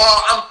fear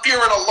Allah, I'm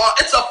fearing Allah,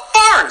 it's a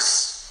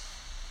farce.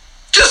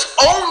 Just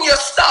own your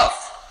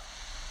stuff.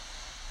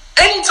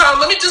 Anytime,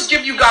 let me just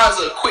give you guys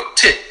a quick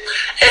tip.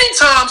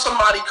 Anytime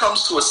somebody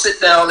comes to a sit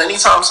down,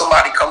 anytime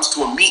somebody comes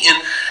to a meeting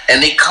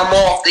and they come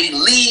off, they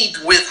lead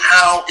with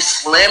how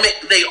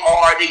Islamic they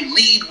are, they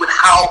lead with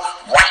how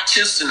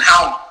righteous and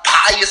how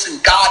pious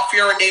and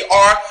God-fearing they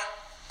are.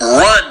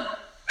 Run.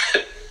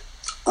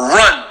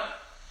 Run.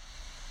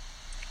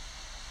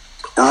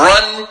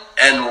 Run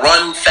and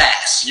run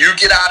fast. You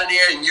get out of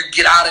there and you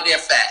get out of there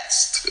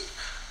fast.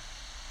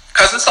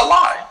 Because it's a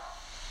lie.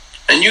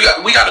 And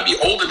we got to be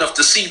old enough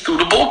to see through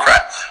the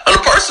bullcrap. When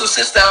a person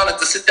sits down at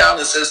the sit down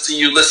and says to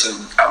you,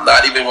 listen, I'm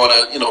not even going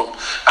to,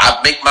 I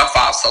make my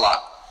 5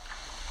 salat.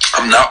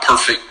 I'm not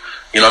perfect.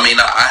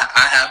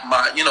 I have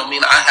my,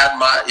 I have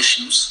my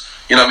issues.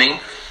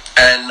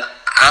 And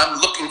I'm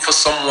looking for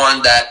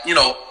someone that,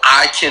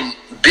 I can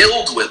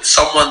build with,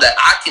 someone that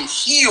I can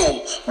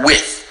heal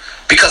with.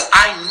 Because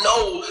I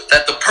know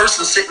that the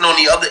person sitting on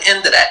the other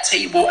end of that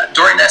table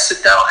during that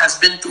sit down has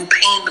been through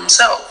pain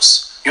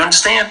themselves. You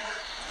understand?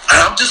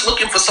 And I'm just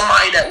looking for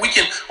somebody that we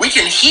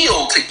can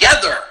heal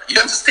together. You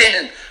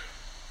understand?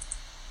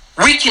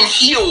 We can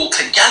heal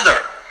together.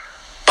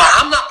 But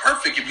I'm not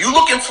perfect. If you're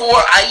looking for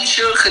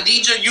Aisha,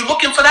 Khadija, you're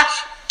looking for that,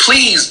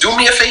 please do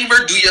me a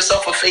favor, do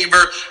yourself a favor,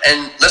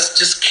 and let's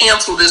just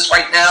cancel this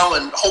right now,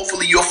 and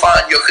hopefully you'll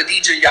find your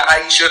Khadija, your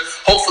Aisha,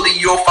 hopefully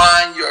you'll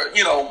find your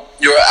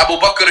Abu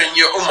Bakr and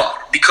your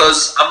Umar,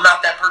 because I'm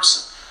not that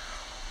person.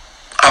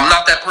 I'm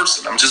not that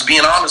person. I'm just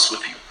being honest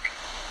with you.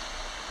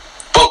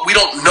 But we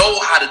don't know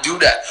how to do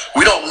that.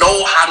 We don't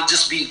know how to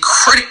just be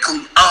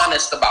critically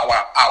honest about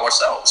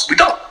ourselves. We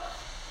don't.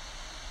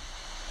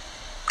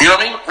 You know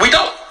what I mean? We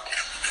don't.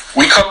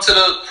 We come to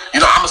the,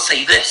 I'm going to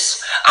say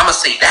this, I'm going to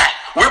say that.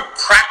 We're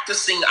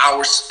practicing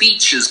our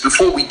speeches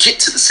before we get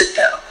to the sit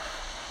down.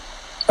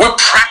 We're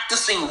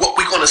practicing what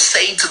we're going to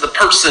say to the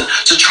person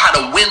to try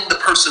to win the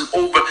person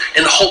over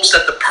in hopes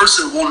that the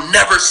person will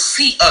never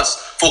see us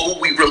for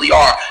who we really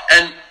are.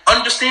 And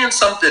understand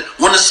something,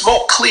 when the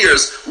smoke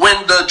clears,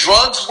 when the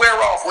drugs wear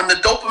off, when the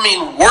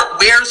dopamine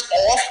wears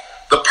off,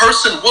 the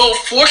person will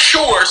for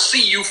sure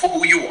see you for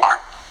who you are.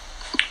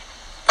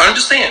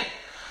 Understand?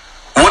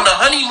 When the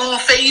honeymoon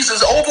phase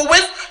is over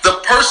with,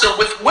 the person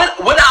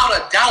without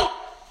a doubt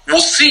will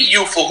see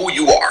you for who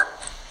you are.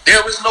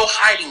 There is no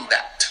hiding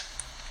that.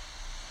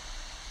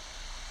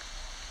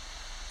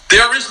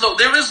 There is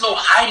no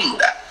hiding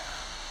that.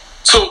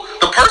 So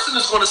the person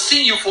is going to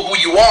see you for who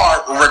you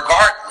are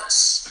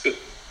regardless.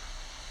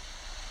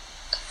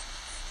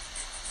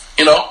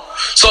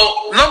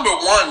 So number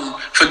one,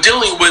 for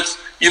dealing with,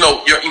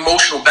 your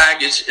emotional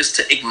baggage is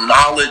to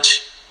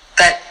acknowledge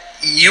that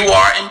you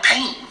are in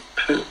pain.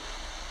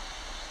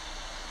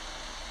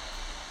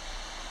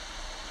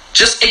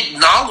 Just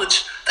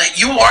acknowledge that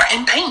you are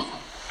in pain.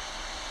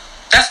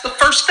 That's the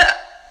first step.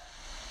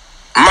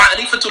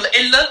 Ma'rifatul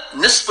illa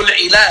nisful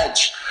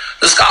ilaj.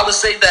 The scholars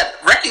say that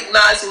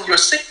recognizing your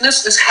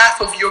sickness is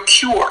half of your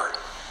cure.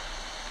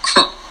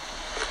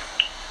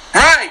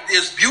 Right,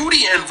 there's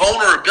beauty and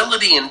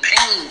vulnerability and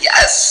pain.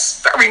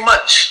 Yes, very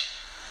much.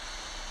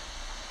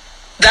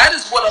 That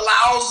is what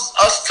allows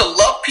us to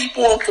love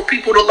people and for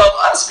people to love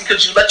us,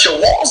 because you let your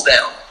walls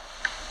down.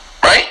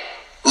 Right?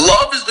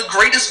 Love is the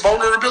greatest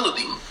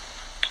vulnerability.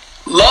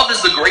 Love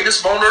is the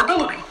greatest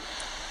vulnerability.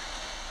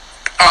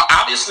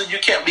 Obviously, you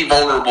can't be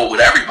vulnerable with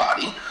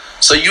everybody,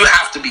 so you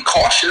have to be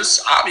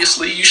cautious.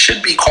 Obviously, you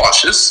should be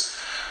cautious,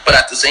 but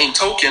at the same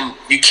token,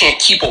 you can't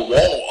keep a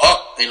wall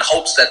up in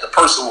hopes that the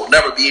person will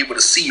never be able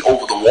to see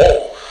over the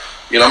wall.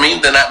 You know what I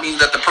mean? Then that means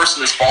that the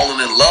person is falling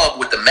in love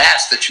with the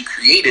mask that you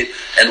created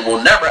and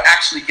will never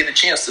actually get a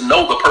chance to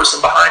know the person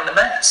behind the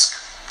mask.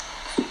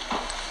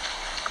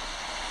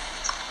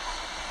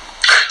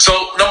 So,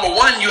 number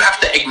one, you have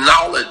to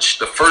acknowledge,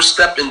 the first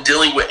step in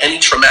dealing with any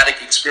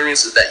traumatic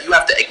experience is that you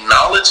have to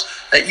acknowledge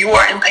that you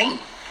are in pain.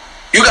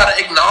 You got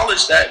to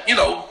acknowledge that,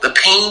 the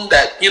pain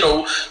that,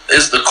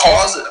 is the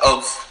cause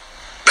of,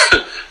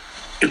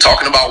 you're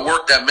talking about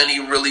work that many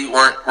really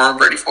weren't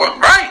ready for.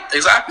 Right,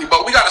 exactly.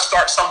 But we got to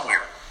start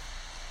somewhere.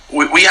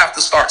 We have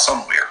to start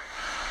somewhere.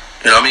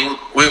 You know what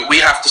I mean? We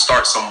have to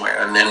start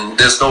somewhere. And then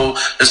there's no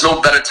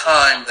better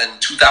time than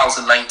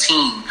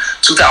 2019.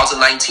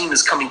 2019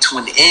 is coming to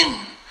an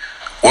end.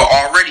 We're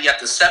already at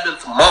the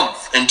 7th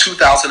month in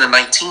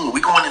 2019. We're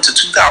going into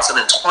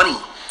 2020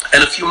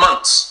 in a few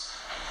months.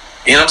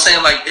 You know what I'm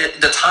saying? Like,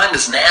 the time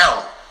is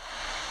now.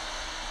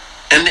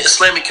 In the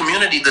Islamic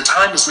community, the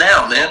time is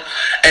now, man.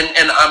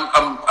 And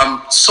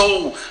I'm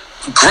so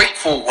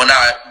grateful when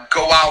I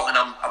go out and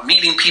I'm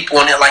meeting people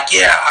and they're like,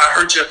 yeah, I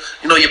heard your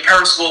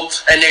Periscope,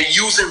 and they're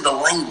using the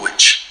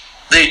language.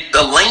 The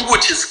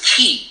language is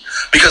key,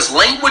 because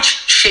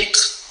language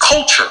shapes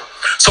culture.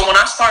 So when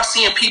I start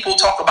seeing people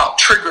talk about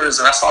triggers,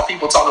 and I saw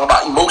people talking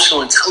about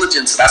emotional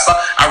intelligence, and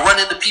I run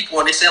into people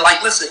and they say,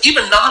 like, listen,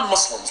 even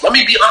non-Muslims, let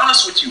me be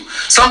honest with you.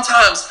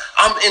 Sometimes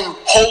I'm in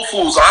Whole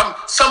Foods, or I'm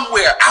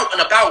somewhere out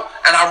and about,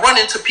 and I run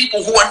into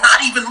people who are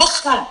not even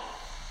Muslim.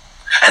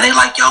 And they're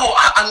like, yo,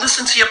 I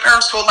listen to your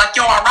Periscope, like,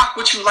 yo, I rock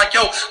with you, like,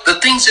 yo,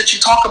 the things that you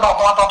talk about,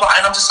 blah, blah, blah.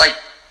 And I'm just like,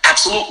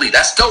 absolutely,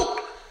 that's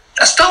dope.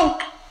 That's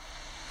dope.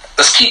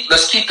 Let's keep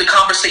the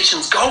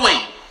conversations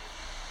going.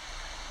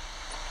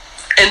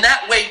 And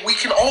that way we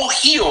can all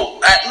heal.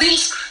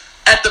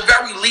 At the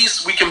very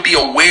least, we can be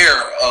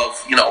aware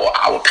of,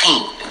 our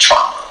pain and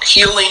trauma.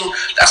 Healing,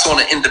 that's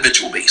on an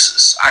individual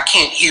basis. I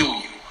can't heal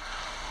you.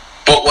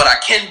 But what I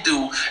can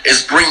do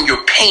is bring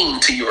your pain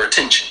to your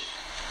attention.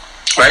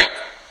 Right?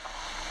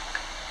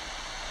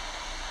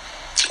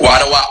 Why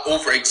do I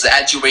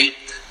over-exaggerate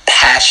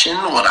passion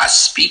when I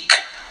speak?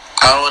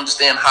 I don't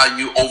understand how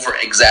you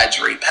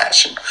over-exaggerate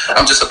passion.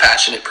 I'm just a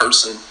passionate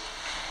person.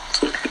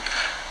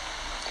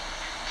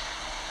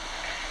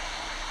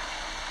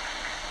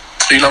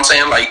 You know what I'm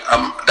saying? Like,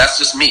 that's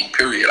just me,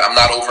 period. I'm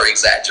not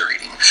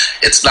over-exaggerating.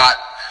 It's not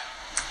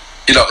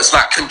It's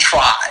not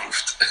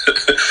contrived.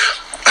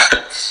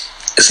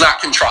 It's not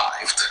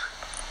contrived.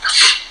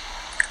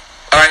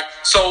 All right,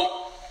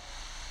 so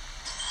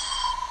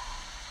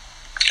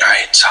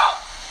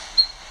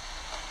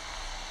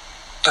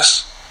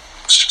let's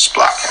just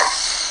block him.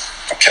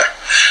 Okay.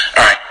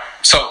 All right.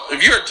 So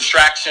if you're a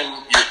distraction,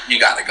 you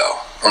gotta go.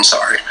 I'm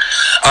sorry.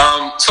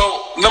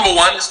 So number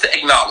one is to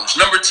acknowledge.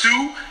 Number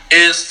two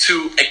is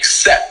to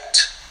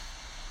accept.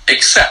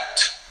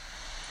 Accept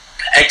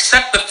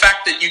the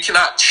fact that you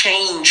cannot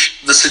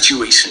change the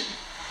situation.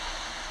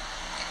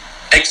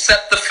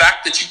 Accept the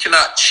fact that you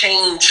cannot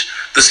change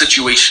the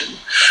situation.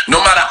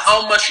 No matter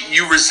how much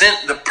you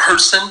resent the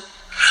person,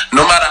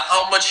 no matter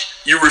how much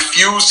you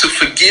refuse to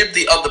forgive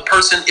the other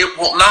person, it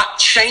will not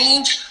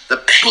change the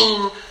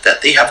pain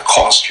that they have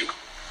caused you.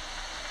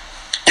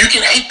 You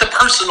can hate the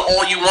person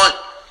all you want.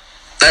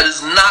 That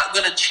is not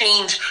going to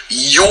change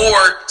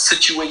your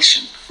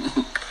situation.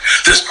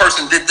 This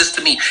person did this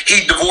to me.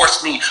 He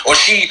divorced me, or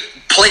she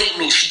played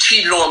me. She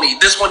cheated on me.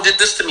 This one did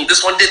this to me.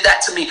 This one did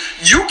that to me.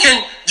 You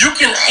can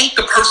hate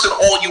the person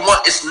all you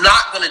want. It's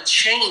not going to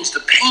change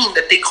the pain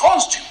that they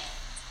caused you.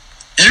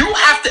 You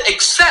have to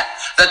accept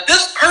that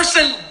this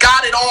person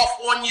got it off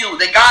on you.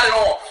 They got it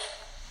off.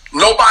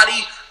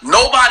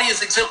 Nobody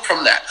is exempt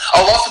from that.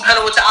 Allah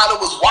subhanahu wa ta'ala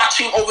was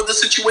watching over the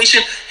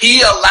situation.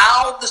 He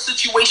allowed the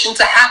situation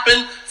to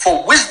happen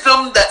for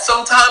wisdom that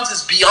sometimes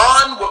is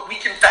beyond what we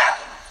can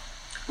fathom,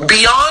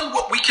 beyond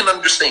what we can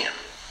understand.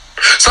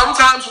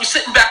 Sometimes we're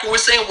sitting back and we're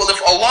saying, well,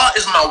 if Allah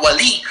is my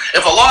wali,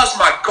 if Allah is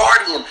my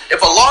guardian,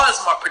 if Allah is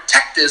my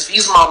protector, if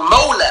he's my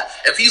mawla,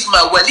 if he's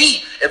my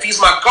wali, if he's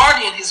my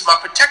guardian, he's my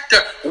protector,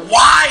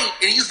 why,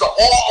 and he's the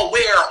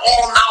all-aware,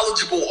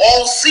 all-knowledgeable,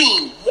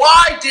 all-seeing,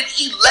 why did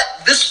he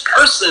let this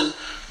person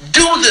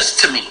do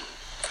this to me?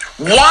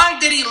 Why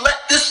did he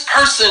let this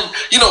person,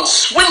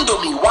 swindle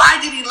me? Why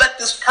did he let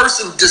this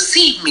person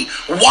deceive me?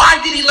 Why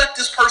did he let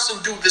this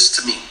person do this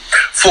to me?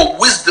 For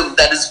wisdom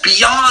that is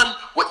beyond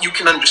what you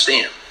can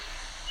understand.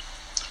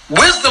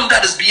 Wisdom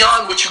that is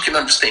beyond what you can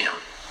understand.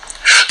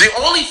 The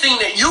only thing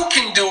that you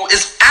can do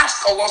is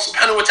ask Allah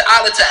subhanahu wa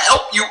ta'ala to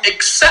help you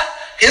accept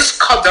his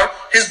qadr,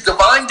 his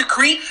divine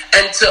decree,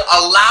 and to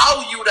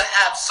allow you to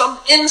have some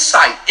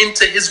insight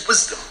into his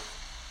wisdom.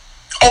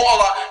 Oh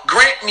Allah,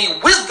 grant me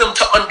wisdom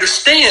to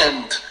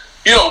understand.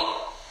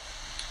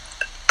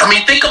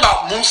 Think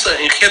about Musa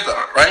and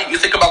Khidr, right? You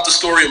think about the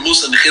story of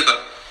Musa and Khidr.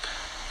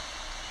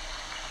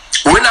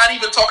 We're not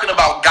even talking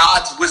about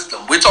God's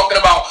wisdom. We're talking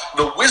about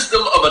the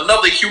wisdom of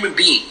another human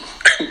being.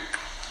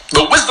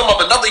 The wisdom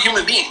of another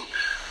human being.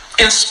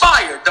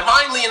 Inspired,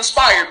 divinely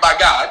inspired by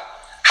God.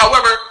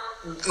 However,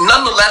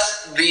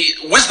 nonetheless,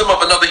 the wisdom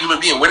of another human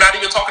being. We're not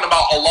even talking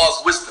about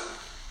Allah's wisdom.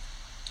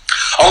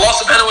 Allah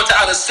subhanahu wa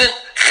ta'ala sent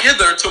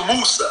Khidr to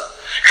Musa.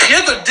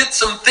 Khidr did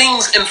some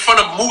things in front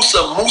of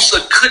Musa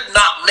could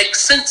not make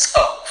sense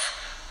of.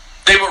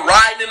 They were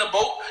riding in a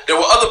boat. There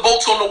were other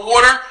boats on the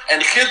water,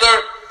 and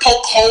Khidr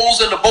poked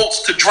holes in the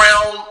boats to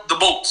drown the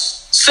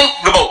boats, sink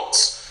the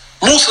boats.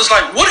 Musa's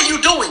like, what are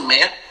you doing,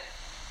 man?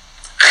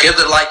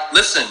 Khidr like,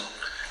 listen,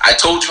 I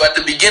told you at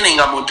the beginning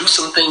I'm going to do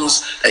some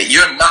things that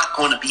you're not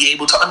going to be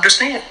able to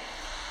understand.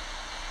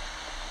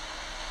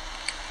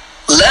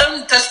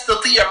 لَن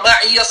تَسْتَطِيعَ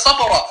مَعِيَ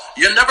صَبْرًا.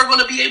 You're never going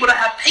to be able to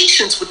have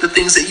patience with the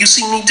things that you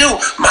see me do.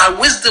 My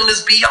wisdom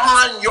is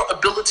beyond your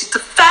ability to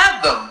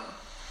fathom.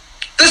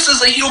 This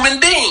is a human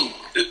being.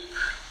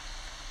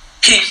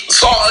 He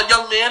saw a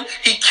young man,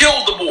 he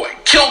killed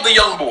the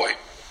young boy.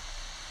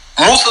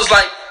 Musa's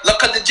like,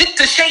 لَقَدْ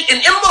جِئْتَ شَيْءٍ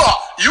إِمْرًا.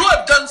 You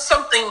have done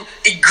something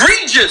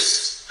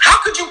egregious.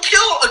 How could you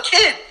kill a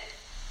kid?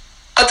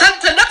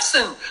 قَتَلْتَ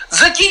نَفْسًا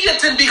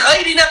زَكِيَّةً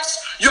بِغَيْرِ نَفْسٍ.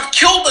 You've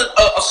killed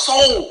a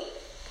soul,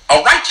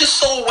 a righteous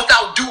soul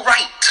without due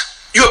right.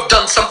 You have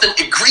done something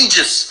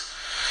egregious.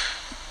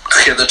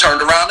 Khidr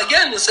turned around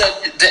again and said,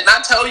 didn't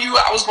I tell you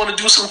I was going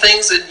to do some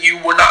things that you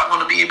were not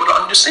going to be able to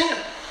understand?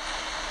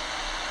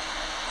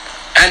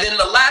 And then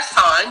the last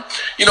time,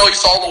 he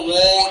saw the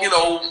wall,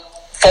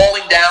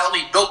 falling down.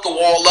 He built the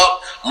wall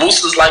up.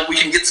 Musa's like, we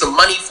can get some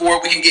money for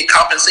it. We can get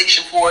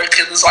compensation for it.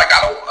 Khidr's like,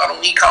 I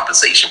don't need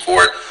compensation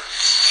for it.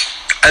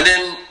 And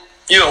then,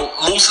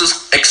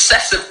 Musa's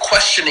excessive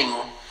questioning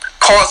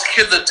caused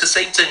Khidr to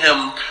say to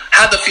him,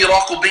 Hada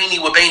firaqu bayni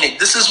wa baynik.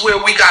 This is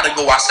where we got to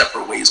go our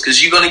separate ways,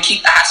 because you're going to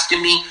keep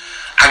asking me.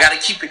 I got to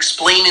keep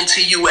explaining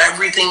to you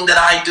everything that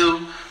I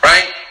do,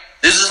 right?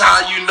 This is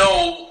how you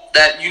know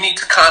that you need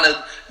to kind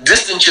of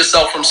distance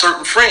yourself from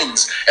certain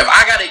friends. If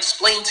I got to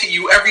explain to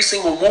you every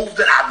single move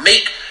that I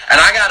make, and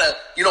I got to,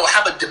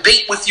 have a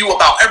debate with you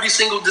about every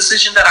single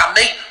decision that I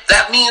make,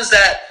 that means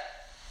that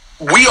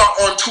we are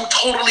on two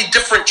totally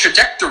different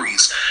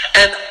trajectories.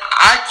 And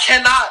I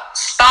cannot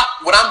stop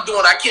what I'm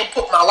doing. I can't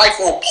put my life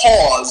on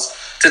pause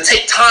to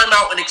take time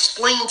out and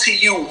explain to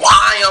you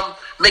why I'm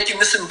making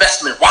this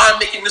investment, why I'm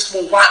making this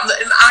move, and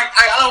I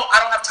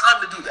don't have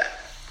time to do that.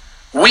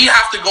 We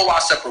have to go our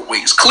separate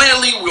ways.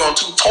 Clearly, we're on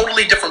two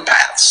totally different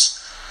paths.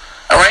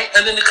 All right?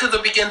 And then the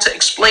Khidr began to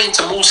explain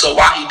to Musa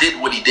why he did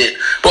what he did.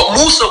 But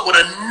Musa would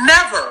have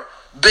never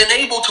been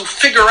able to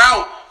figure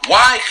out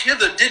why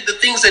Khidr did the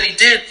things that he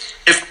did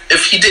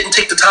if he didn't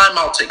take the time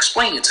out to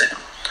explain it to him.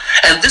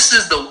 And this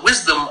is the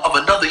wisdom of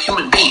another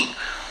human being.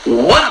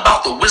 What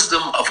about the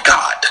wisdom of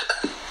God?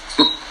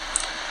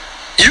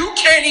 You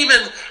can't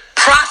even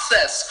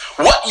process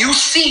what you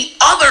see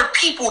other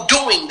people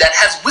doing that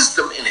has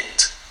wisdom in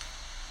it,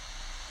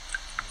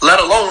 let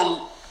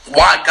alone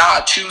why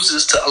God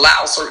chooses to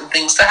allow certain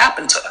things to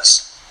happen to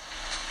us.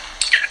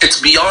 It's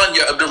beyond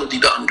your ability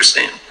to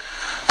understand.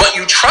 But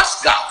you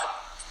trust God.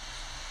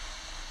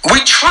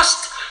 We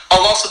trust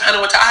Allah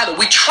subhanahu wa ta'ala.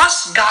 We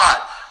trust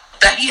God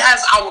that He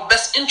has our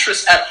best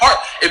interests at heart.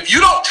 If you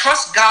don't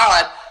trust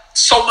God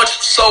so much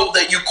so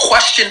that you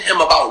question Him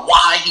about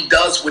why He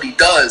does what He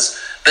does,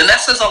 then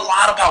that says a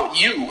lot about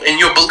you and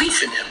your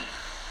belief in Him.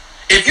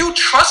 If you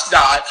trust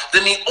God,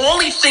 then the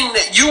only thing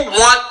that you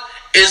want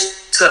is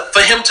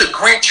for Him to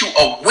grant you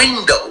a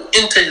window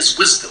into His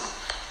wisdom.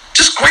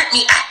 Just grant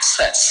me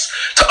access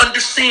to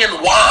understand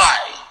why.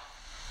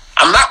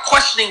 I'm not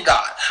questioning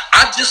God.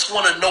 I just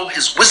want to know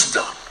His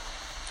wisdom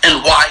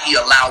and why He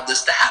allowed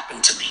this to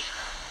happen to me.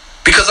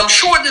 Because I'm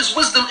sure there's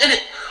wisdom in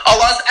it.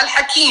 Allah is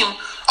Al-Hakim.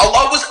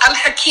 Allah was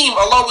Al-Hakim.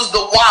 Allah was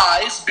the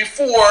wise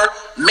before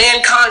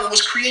mankind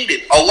was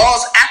created.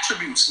 Allah's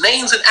attributes,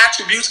 names and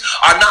attributes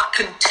are not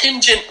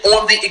contingent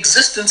on the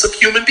existence of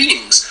human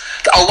beings.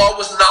 Allah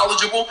was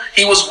knowledgeable.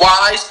 He was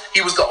wise.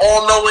 He was the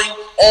all-knowing,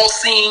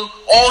 all-seeing,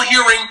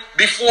 all-hearing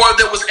before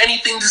there was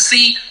anything to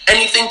see,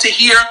 anything to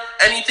hear,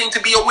 anything to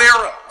be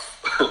aware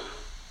of.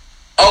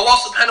 Allah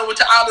subhanahu wa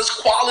ta'ala's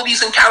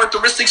qualities and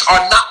characteristics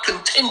are not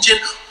contingent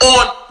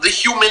on the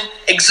human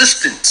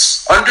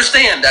existence.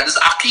 Understand, that is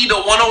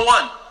Aqidah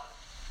 101.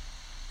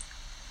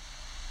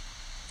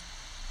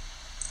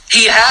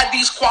 He had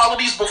these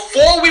qualities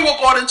before we were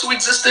brought into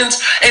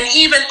existence, and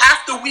even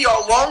after we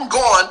are long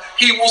gone,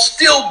 He will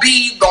still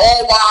be the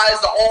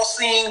all-wise, the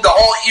all-seeing, the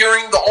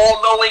all-hearing, the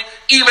all-knowing,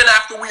 even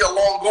after we are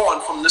long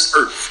gone from this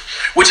earth.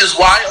 Which is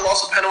why Allah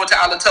subhanahu wa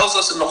ta'ala tells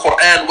us in the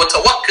Quran,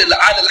 وَتَوَكِّلْ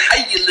عَلَى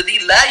الْحَيِّ الَّذِي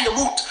لَا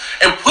يَمُوتُ,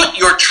 and put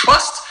your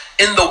trust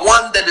in the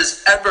one that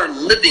is ever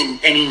living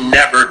and He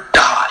never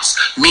dies.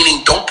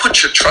 Meaning, don't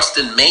put your trust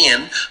in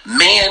man.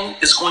 Man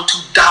is going to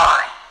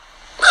die.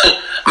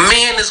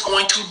 Man is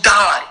going to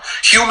die.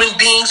 Human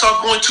beings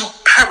are going to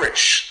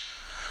perish.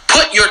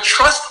 Put your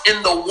trust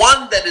in the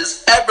one that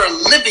is ever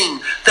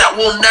living, that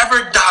will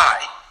never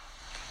die.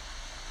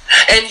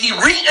 And He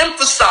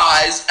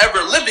re-emphasized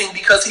ever living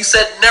because He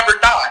said never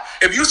die.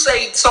 If you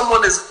say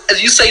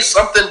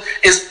something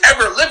is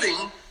ever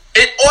living,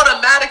 it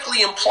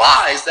automatically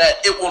implies that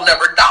it will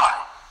never die.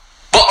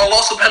 But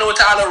Allah subhanahu wa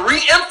ta'ala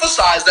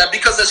re-emphasized that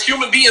because as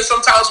human beings,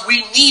 sometimes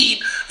we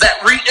need that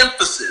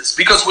re-emphasis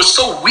because we're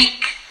so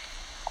weak.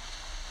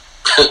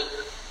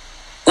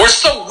 We're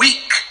so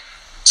weak.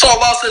 So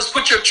Allah says,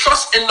 put your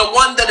trust in the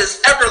one that is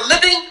ever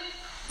living,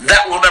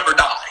 that will never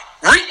die.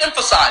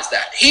 Re-emphasize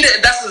that.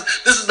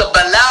 This is the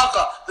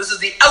balagha, this is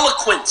the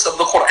eloquence of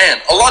the Quran.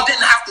 Allah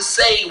didn't have to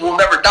say will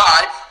never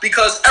die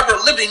because ever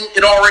living,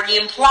 it already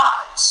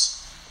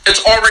implies.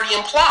 It's already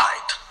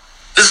implied.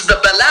 This is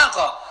the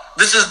balagha.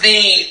 This is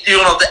the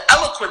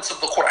eloquence of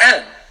the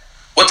Quran.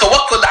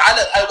 وَتَوَكَّلْ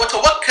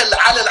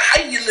عَلَى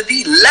الْحَيِّ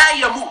الَّذِي لَا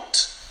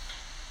يَمُوتُ.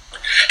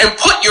 And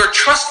put your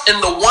trust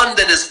in the one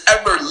that is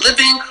ever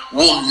living,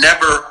 will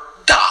never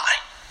die.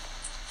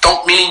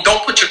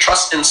 Don't put your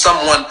trust in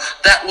someone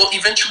that will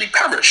eventually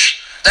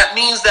perish. That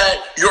means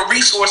that your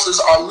resources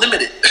are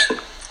limited.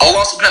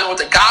 Allah subhanahu wa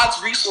ta'ala,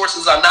 God's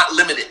resources are not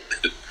limited.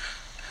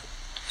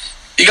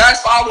 You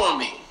guys following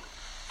me?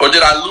 Or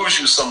did I lose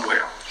you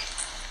somewhere?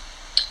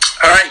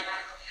 Alright.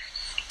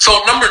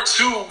 So number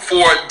 2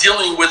 for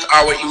dealing with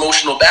our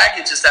emotional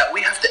baggage is that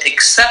we have to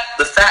accept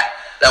the fact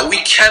that we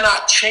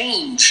cannot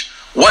change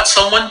what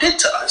someone did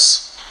to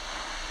us.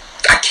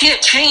 I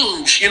can't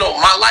change,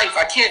 my life.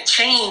 I can't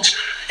change,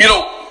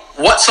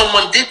 what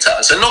someone did to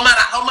us. And no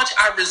matter how much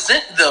I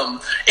resent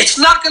them, it's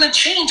not going to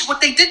change what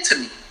they did to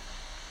me.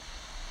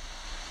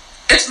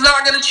 It's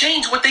not going to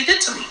change what they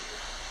did to me.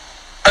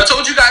 I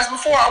told you guys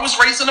before, I was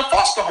raised in a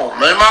foster home.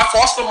 And my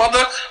foster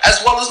mother,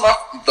 as well as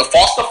the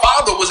foster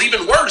father, was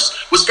even worse,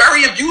 was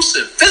very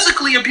abusive,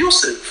 physically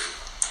abusive,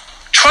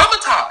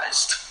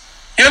 traumatized.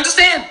 You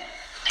understand?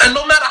 And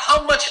no matter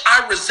how much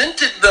I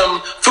resented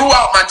them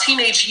throughout my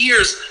teenage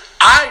years,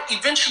 I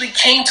eventually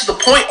came to the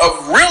point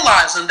of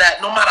realizing that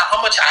no matter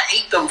how much I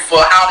hate them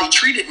for how they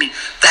treated me,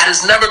 that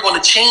is never going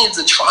to change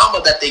the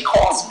trauma that they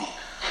caused me.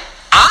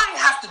 I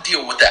have to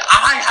deal with that.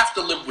 I have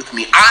to live with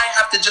me. I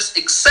have to just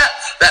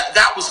accept that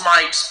that was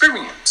my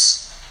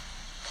experience.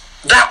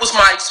 That was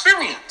my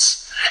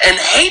experience. And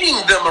hating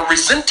them or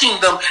resenting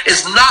them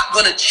is not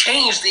going to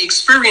change the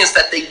experience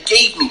that they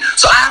gave me.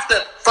 So I have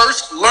to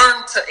first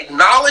learn to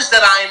acknowledge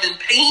that I am in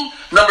pain.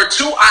 Number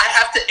 2, I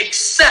have to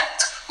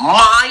accept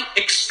my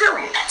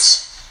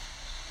experience.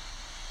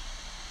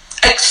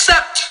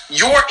 Accept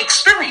your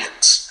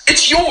experience.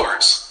 It's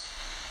yours.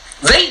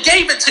 They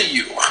gave it to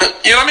you.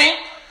 You know what I mean?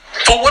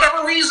 For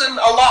whatever reason,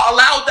 Allah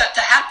allowed that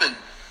to happen.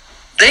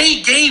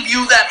 They gave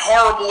you that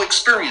horrible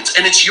experience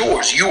and it's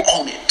yours. You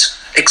own it.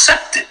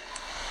 Accept it.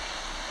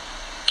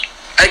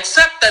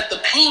 Accept that the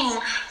pain,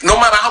 no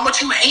matter how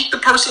much you hate the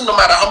person, no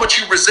matter how much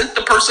you resent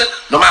the person,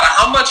 no matter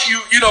how much you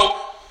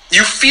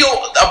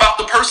feel about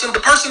the person,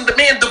 the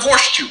man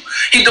divorced you.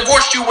 He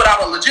divorced you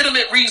without a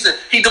legitimate reason.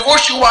 He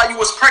divorced you while you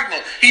was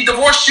pregnant. He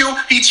divorced you.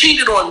 He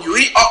cheated on you.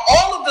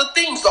 All of the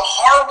things, the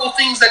horrible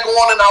things that go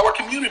on in our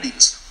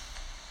communities.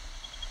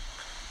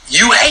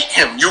 You hate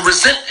him. You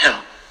resent him.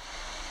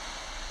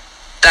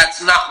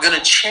 That's not going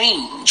to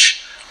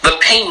change the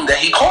pain that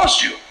he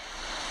caused you.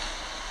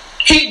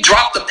 He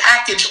dropped the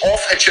package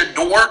off at your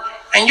door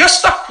and you're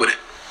stuck with it.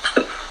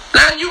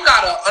 Now you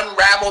got to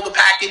unravel the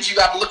package. You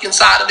got to look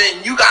inside of it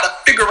and you got to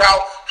figure out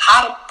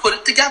how to put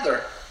it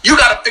together. You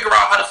got to figure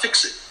out how to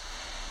fix it.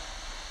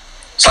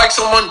 It's like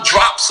someone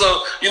drops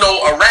a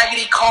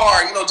raggedy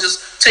car,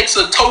 just takes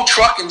a tow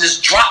truck and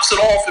just drops it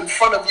off in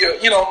front of you,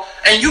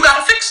 and you got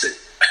to fix it.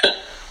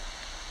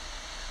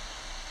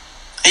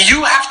 And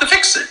you have to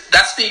fix it.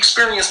 That's the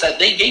experience that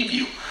they gave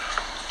you.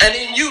 And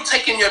then you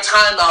taking your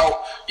time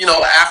out,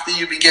 after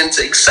you begin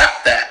to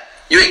accept that,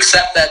 you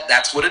accept that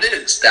that's what it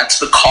is. That's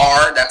the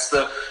car. That's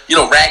the,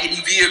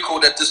 raggedy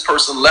vehicle that this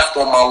person left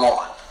on my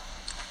lawn.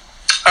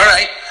 All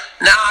right.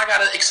 Now I got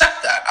to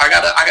accept that. I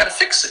got to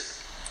fix it.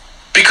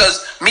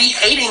 Because me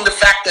hating the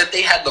fact that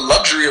they had the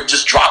luxury of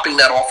just dropping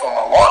that off on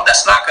my lawn,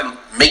 that's not going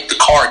to make the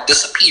car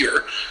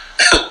disappear.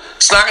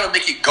 It's not going to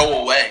make it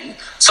go away.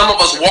 Some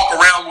of us walk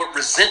around with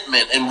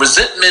resentment, and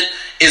resentment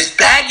is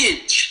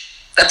baggage.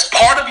 That's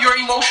part of your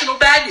emotional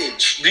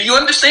baggage. Do you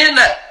understand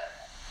that?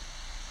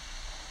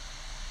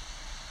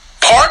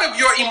 Part of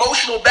your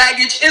emotional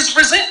baggage is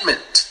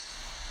resentment.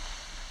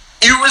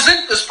 You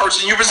resent this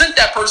person. You resent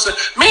that person.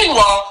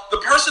 Meanwhile, the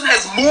person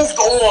has moved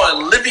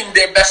on, living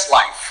their best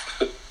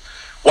life.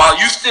 While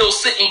you still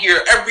sitting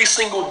here every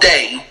single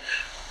day,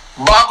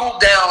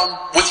 boggled down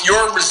with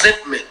your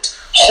resentment,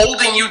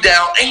 holding you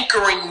down,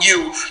 anchoring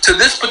you to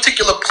this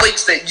particular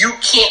place that you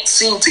can't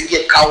seem to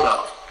get out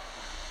of.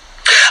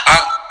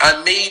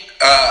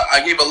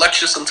 I gave a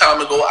lecture some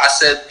time ago. I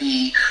said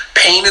the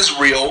pain is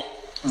real,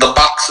 the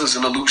box is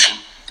an illusion.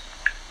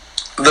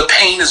 The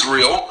pain is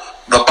real,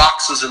 the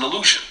box is an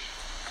illusion.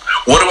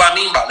 What do I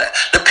mean by that?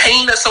 The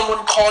pain that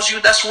someone caused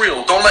you, that's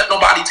real. Don't let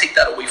nobody take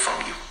that away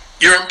from you.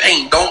 You're in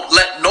pain. Don't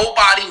let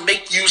nobody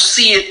make you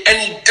see it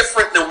any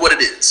different than what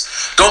it is.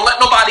 Don't let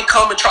nobody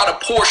come and try to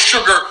pour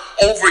sugar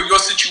over your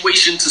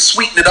situation to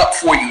sweeten it up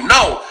for you.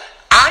 No,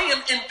 I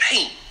am in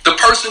pain. The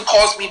person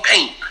caused me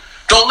pain.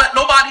 Don't let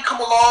nobody come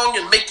along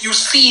and make you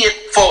see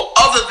it for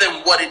other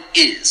than what it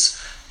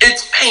is.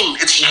 It's pain.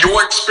 It's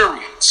your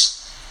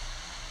experience.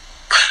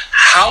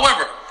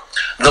 However,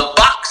 the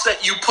box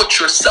that you put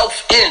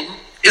yourself in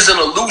is an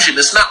illusion.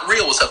 It's not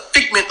real. It's a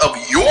figment of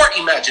your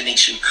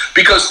imagination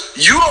because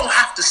you don't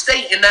have to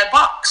stay in that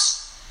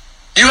box.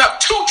 You have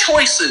two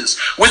choices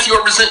with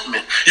your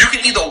resentment. You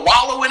can either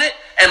wallow in it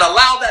and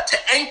allow that to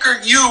anchor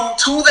you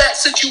to that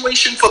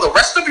situation for the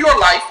rest of your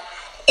life,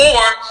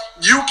 or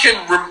you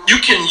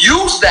can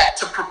use that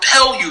to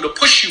propel you, to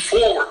push you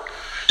forward.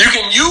 You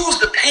can use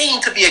the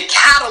pain to be a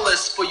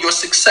catalyst for your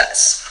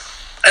success.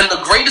 And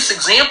the greatest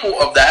example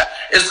of that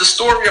is the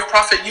story of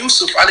Prophet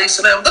Yusuf alayhi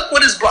salam. Look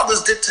what his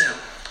brothers did to him.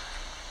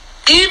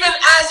 Even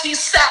as he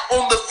sat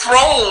on the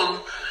throne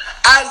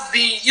as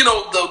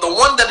the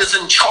one that is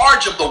in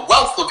charge of the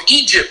wealth of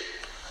Egypt,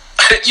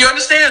 you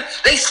understand?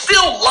 They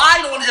still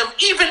lied on him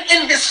even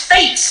in his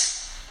face.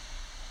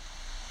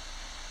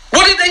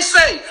 What did they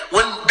say?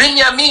 When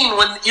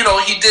Binyamin,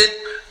 he did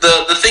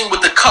the thing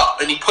with the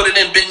cup and he put it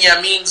in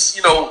Binyamin's,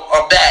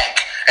 bag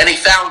and he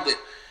found it.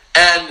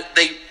 And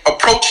they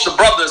approached the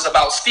brothers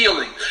about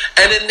stealing.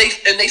 And then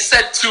they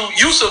said to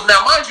Yusuf,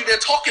 now mind you, they're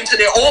talking to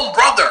their own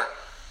brother.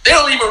 They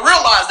don't even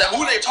realize that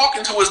who they're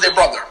talking to is their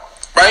brother,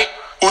 right?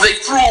 Who they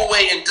threw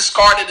away and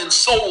discarded and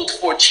sold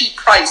for a cheap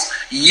price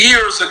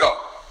years ago.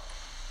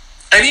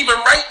 And even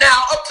right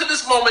now, up to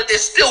this moment, they're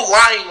still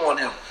lying on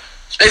him.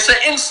 They say,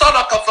 "In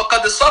sadaqa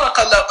faqad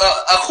sadaqa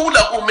akhu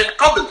lahu min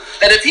qabl."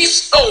 That if he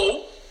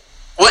stole,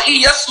 wa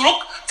in yasruq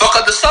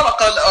faqad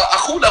sadaqa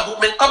akhu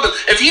lahu min qabl.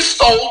 If he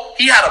stole,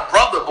 he had a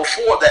brother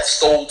before that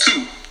stole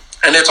too.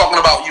 And they're talking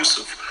about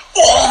Yusuf.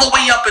 All the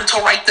way up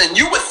until right then.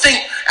 You would think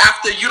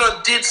after you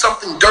done did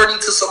something dirty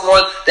to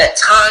someone, that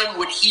time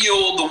would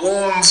heal the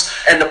wounds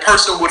and the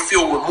person would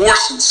feel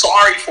remorse and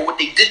sorry for what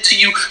they did to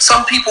you.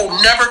 Some people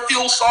never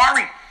feel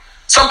sorry.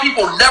 Some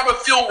people never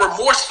feel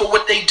remorse for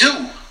what they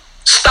do.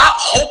 Stop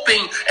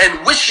hoping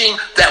and wishing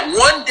that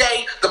one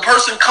day the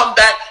person come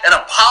back and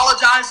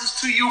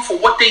apologizes to you for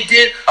what they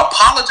did,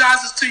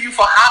 apologizes to you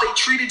for how they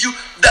treated you.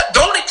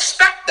 Don't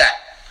expect that.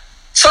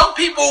 Some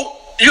people,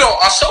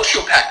 are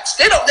sociopaths.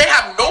 They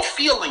have no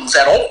feelings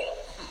at all.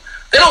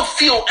 They don't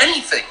feel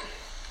anything.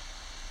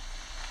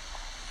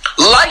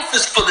 Life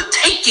is for the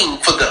taking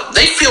for them.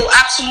 They feel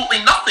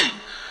absolutely nothing.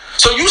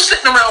 So you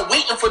sitting around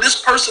waiting for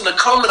this person to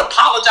come and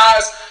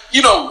apologize,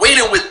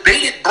 waiting with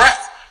bated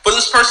breath for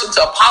this person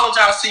to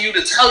apologize to you,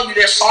 to tell you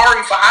they're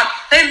sorry for how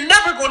they're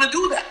never going to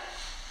do that.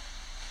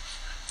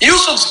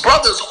 Yusuf's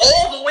brothers,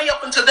 all the way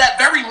up until that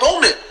very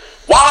moment,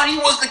 while he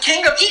was the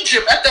king of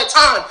Egypt at that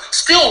time,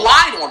 still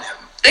lied on him.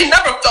 They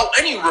never felt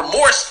any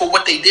remorse for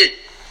what they did.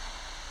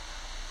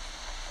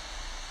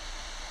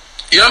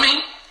 You know what I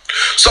mean?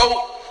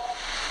 So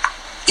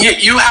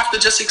you have to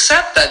just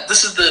accept that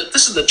this is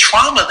the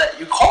trauma that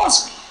you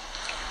caused me,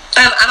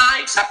 and I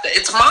accept that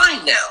it's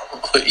mine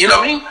now. You know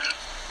what I mean?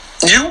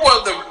 You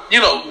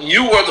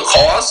were the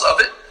cause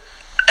of it,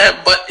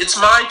 but it's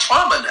my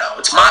trauma now.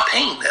 It's my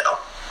pain now,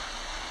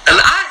 and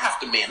I have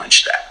to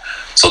manage that.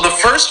 So the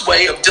first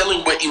way of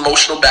dealing with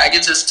emotional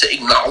baggage is to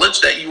acknowledge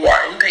that you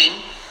are in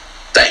pain,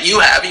 that you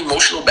have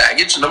emotional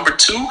baggage. Number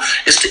 2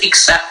 is to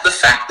accept the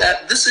fact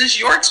that this is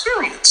your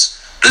experience.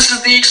 This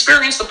is the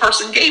experience the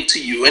person gave to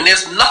you, and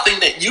there's nothing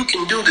that you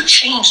can do to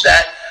change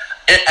that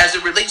as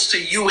it relates to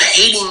you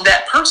hating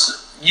that person.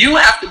 You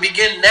have to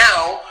begin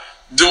now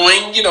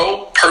doing,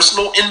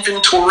 personal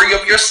inventory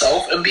of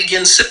yourself and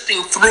begin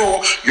sifting through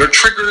your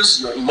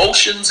triggers, your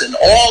emotions, and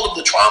all of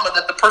the trauma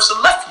that the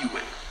person left you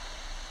with.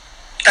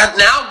 That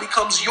now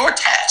becomes your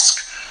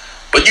task.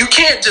 But you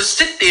can't just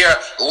sit there,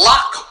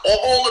 lock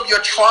all of your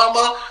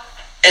trauma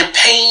and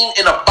pain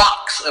in a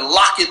box and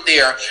lock it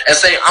there and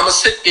say, I'm going to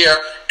sit there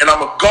and I'm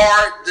going to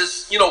guard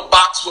this,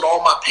 box with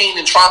all my pain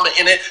and trauma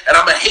in it, and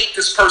I'm going to hate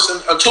this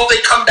person until they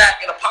come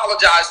back and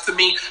apologize to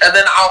me, and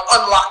then I'll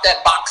unlock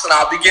that box and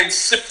I'll begin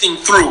sifting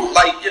through.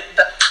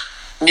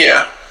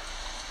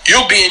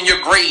 You'll be in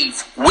your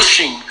grave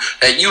wishing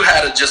that you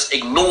had to just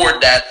ignore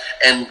that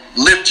and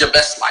lived your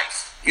best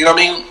life. You know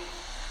what I mean?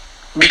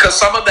 Because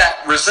some of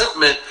that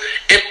resentment,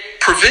 it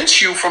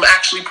prevents you from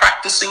actually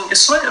practicing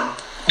Islam.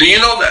 Do you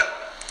know that?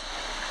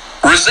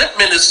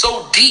 Resentment is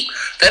so deep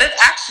that it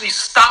actually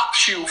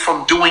stops you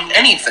from doing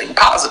anything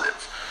positive.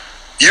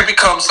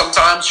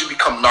 Sometimes you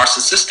become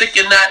narcissistic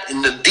in that.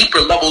 In the deeper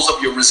levels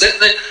of your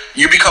resentment,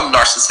 you become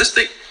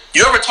narcissistic.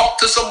 You ever talk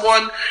to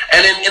someone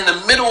and in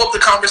the middle of the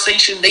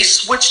conversation, they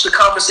switch the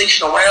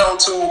conversation around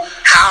to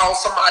how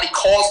somebody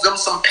caused them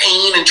some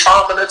pain and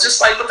trauma, and it's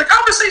just like, but the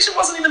conversation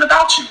wasn't even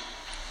about you.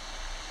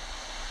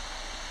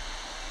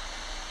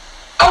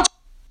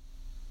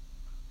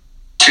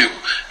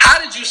 How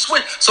did you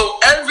switch? So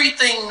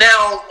everything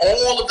now,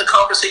 all of the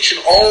conversation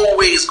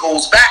always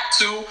goes back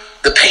to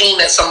the pain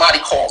that somebody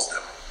caused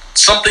them.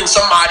 Something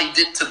somebody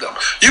did to them.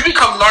 You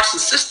become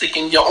narcissistic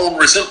in your own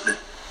resentment.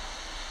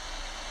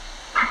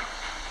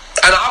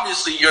 And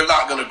obviously you're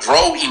not going to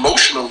grow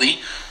emotionally.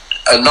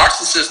 A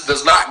narcissist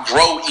does not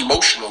grow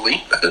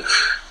emotionally.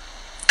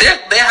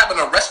 They're having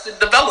arrested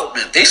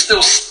development. They're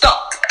still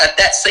stuck at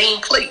that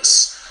same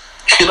place.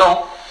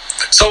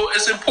 So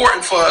it's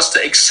important for us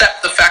to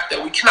accept the fact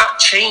that we cannot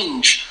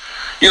change,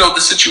 the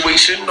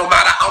situation, no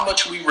matter how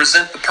much we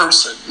resent the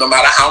person, no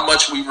matter how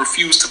much we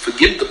refuse to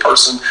forgive the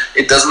person.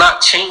 It does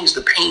not change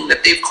the pain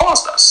that they've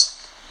caused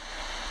us.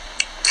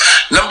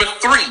 Number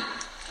 3,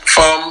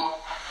 from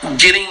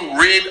getting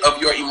rid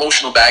of your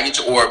emotional baggage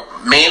or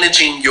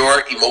managing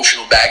your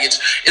emotional baggage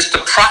is to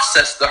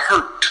process the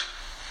hurt.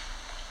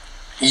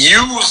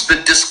 Use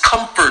the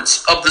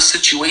discomforts of the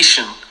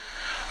situation,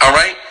 all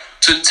right,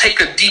 to take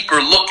a deeper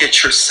look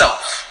at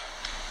yourself.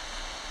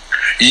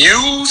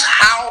 Use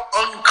how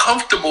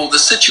uncomfortable the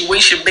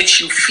situation makes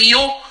you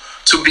feel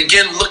to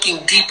begin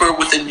looking deeper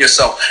within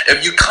yourself.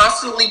 If you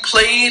constantly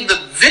play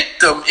the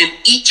victim in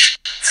each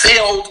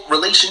failed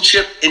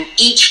relationship, in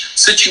each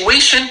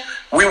situation,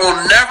 we will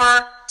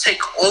never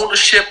take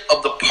ownership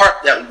of the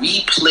part that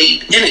we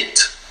played in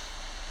it.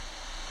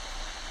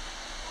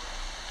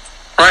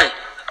 Right?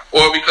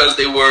 Or because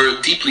they were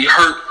deeply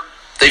hurt,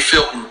 they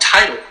feel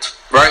entitled,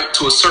 right,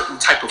 to a certain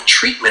type of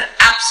treatment.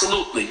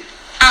 Absolutely,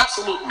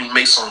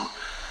 Mason.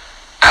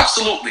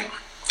 Absolutely.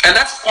 And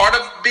that's part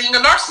of being a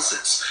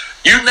narcissist.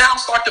 You now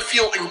start to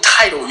feel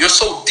entitled. You're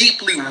so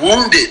deeply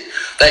wounded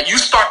that you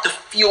start to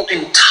feel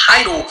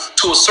entitled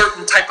to a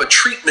certain type of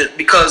treatment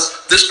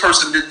because this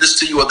person did this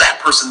to you or that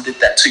person did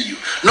that to you.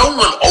 No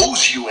one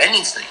owes you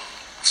anything.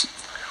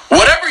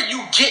 Whatever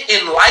you get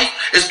in life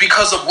is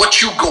because of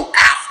what you go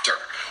after,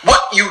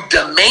 what you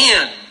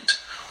demand,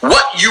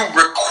 what you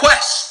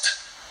request.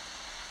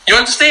 You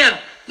understand?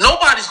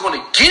 Nobody's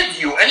going to give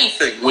you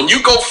anything. When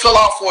you go fill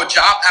out for a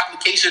job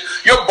application,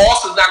 your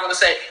boss is not going to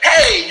say,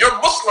 hey, you're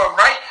Muslim,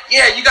 right?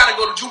 Yeah, you got to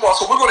go to Jumu'ah,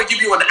 so we're going to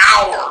give you an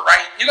hour,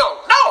 right?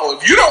 No,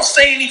 if you don't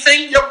say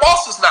anything, your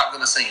boss is not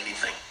going to say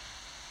anything.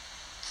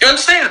 You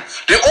understand?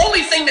 The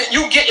only thing that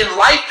you get in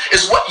life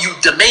is what you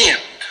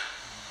demand.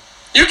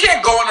 You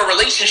can't go in a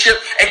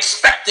relationship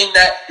expecting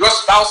that your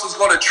spouse is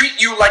going to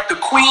treat you like the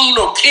queen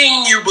or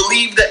king you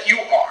believe that you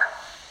are.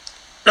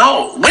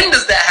 No. When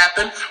does that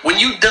happen? When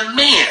you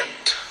demand.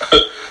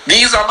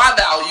 These are my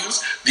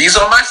values. These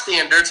are my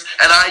standards.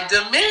 And I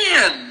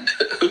demand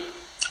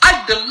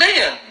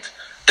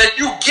that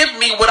you give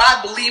me what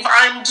I believe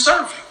I am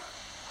deserving.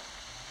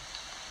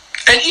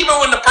 And even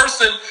when the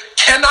person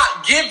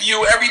cannot give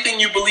you everything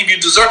you believe you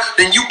deserve,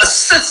 then you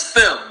assist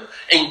them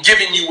in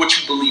giving you what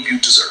you believe you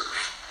deserve.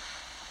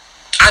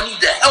 I need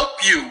to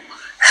help you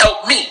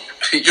help me.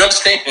 You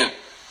understand?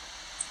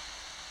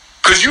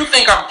 Because you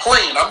think I'm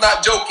playing. I'm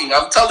not joking.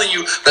 I'm telling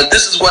you that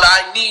this is what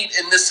I need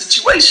in this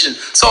situation.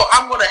 So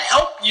I'm going to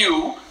help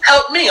you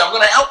help me. I'm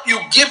going to help you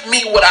give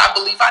me what I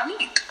believe I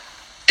need.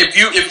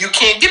 If you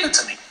can't give it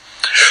to me.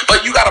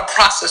 But you got to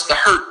process the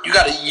hurt. You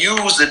got to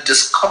use the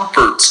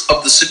discomforts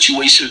of the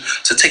situation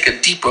to take a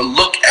deeper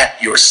look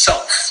at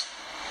yourself.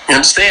 You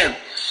understand?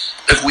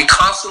 If we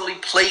constantly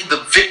play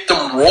the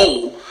victim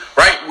role,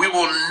 right, we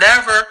will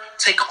never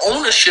take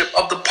ownership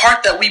of the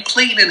part that we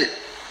played in it.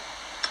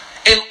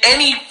 In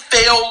any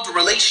failed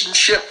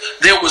relationship,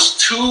 there was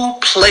two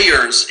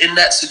players in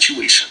that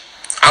situation.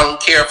 I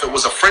don't care if it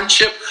was a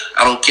friendship.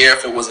 I don't care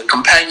if it was a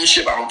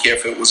companionship. I don't care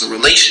if it was a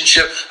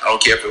relationship. I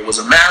don't care if it was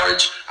a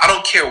marriage. I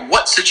don't care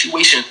what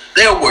situation.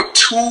 There were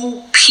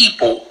two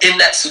people in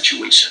that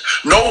situation.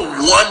 No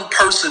one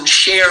person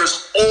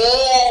shares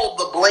all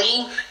the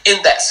blame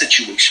in that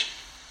situation.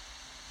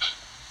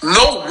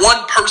 No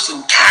one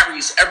person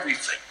carries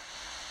everything.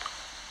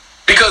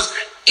 Because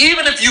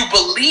even if you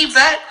believe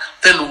that,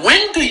 then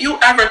when do you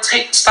ever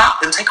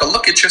stop and take a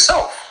look at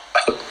yourself?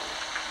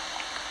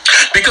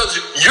 Because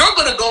you're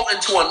going to go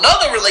into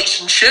another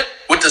relationship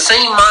with the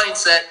same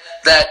mindset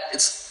that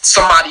it's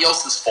somebody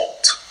else's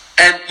fault.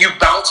 And you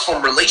bounce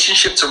from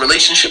relationship to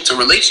relationship to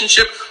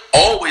relationship,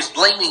 always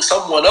blaming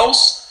someone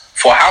else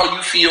for how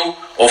you feel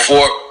or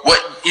for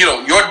what,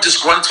 your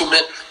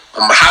disgruntlement,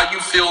 how you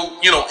feel,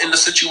 in the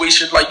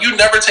situation. Like, you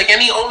never take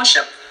any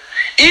ownership.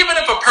 Even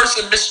if a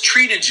person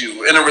mistreated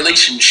you in a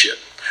relationship,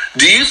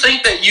 do you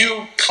think that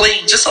you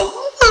played just a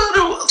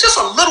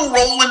little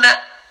role in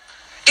that?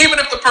 Even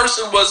if the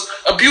person was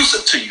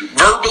abusive to you,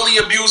 verbally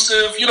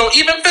abusive,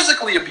 even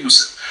physically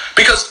abusive.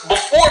 Because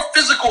before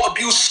physical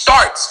abuse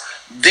starts,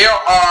 there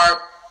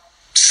are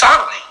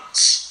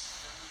signs.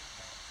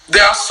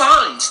 There are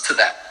signs to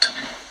that.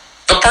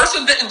 The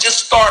person didn't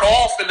just start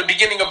off in the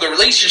beginning of the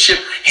relationship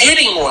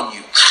hitting on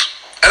you.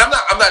 And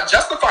I'm not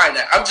justifying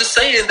that. I'm just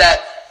saying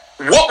that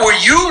what were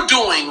you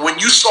doing when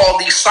you saw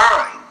these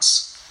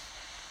signs?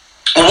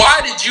 Why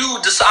did you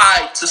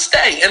decide to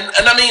stay?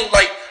 And I mean,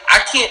 I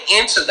can't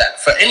answer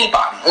that for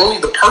anybody. Only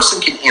the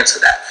person can answer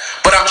that.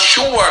 But I'm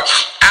sure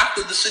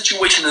after the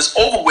situation is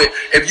over with,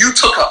 if you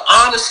took an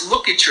honest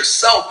look at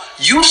yourself,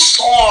 you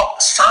saw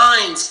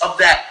signs of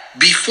that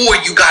before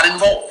you got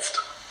involved.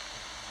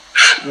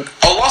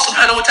 Allah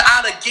subhanahu wa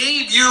ta'ala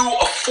gave you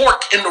a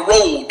fork in the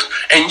road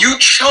and you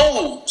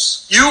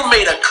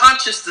made a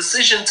conscious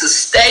decision to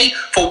stay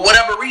for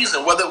whatever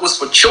reason, whether it was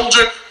for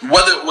children,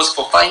 whether it was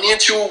for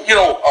financial,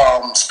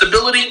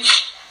 stability,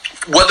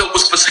 whether it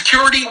was for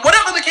security,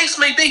 whatever the case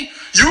may be.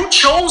 You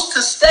chose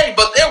to stay,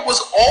 but there was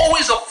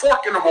always a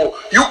fork in the road.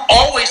 You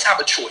always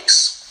have a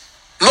choice.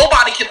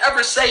 Nobody can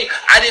ever say,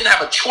 I didn't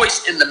have a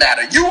choice in the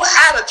matter. You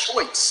had a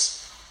choice.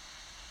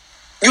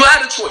 You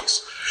had a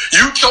choice.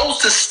 You chose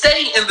to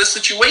stay in the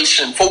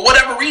situation for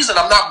whatever reason.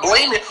 I'm not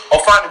blaming or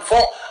finding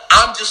fault.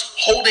 I'm just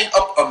holding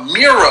up a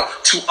mirror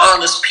to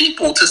honest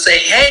people to say,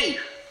 hey,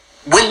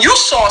 when you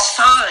saw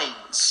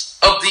signs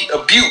of the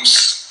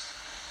abuse,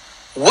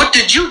 what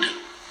did you do?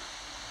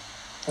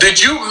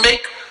 Did you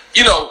make,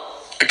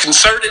 a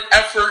concerted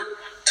effort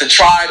to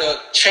try to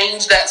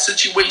change that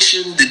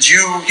situation? Did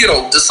you,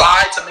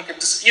 decide to make a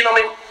decision?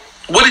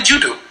 What did you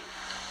do?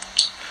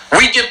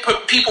 We give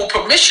people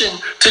permission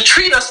to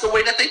treat us the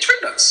way that they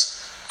treat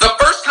us. The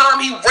first time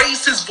he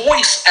raised his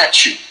voice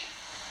at you,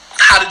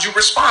 how did you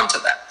respond to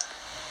that?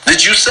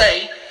 Did you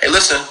say, hey,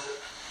 listen,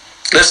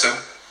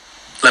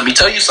 let me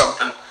tell you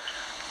something.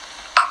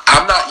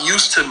 I'm not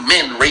used to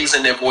men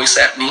raising their voice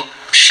at me,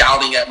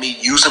 shouting at me,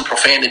 using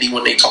profanity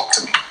when they talk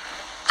to me.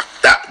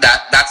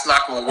 That's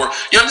not going to work.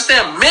 You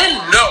understand? Men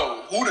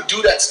know who to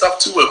do that stuff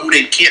to and who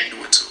they can't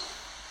do it to.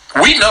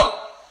 We know.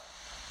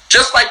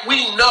 Just like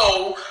we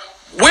know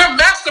we're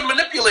master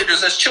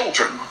manipulators as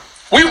children.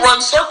 We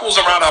run circles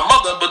around our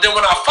mother, but then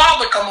when our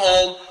father come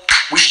home,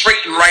 we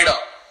straighten right up.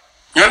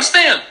 You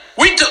understand?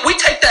 We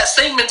take that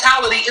same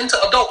mentality into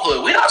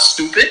adulthood. We're not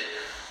stupid.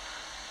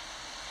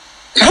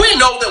 We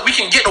know that we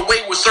can get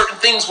away with certain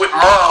things with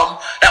mom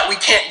that we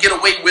can't get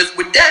away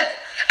with dad.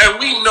 And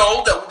we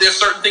know that there's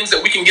certain things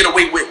that we can get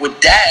away with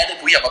dad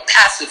if we have a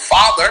passive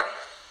father,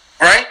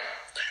 right?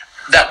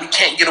 That we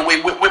can't get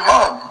away with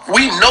mom.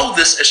 We know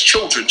this as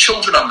children.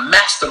 Children are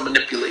master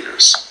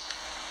manipulators.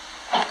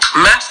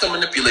 Master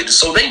manipulators.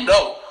 So they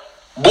know.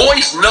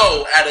 Boys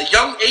know at a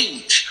young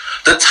age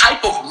the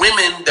type of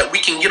women that we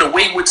can get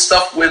away with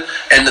stuff with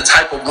and the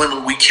type of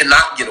women we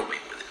cannot get away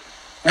with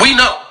it. We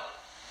know.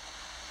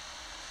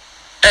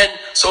 And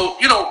so,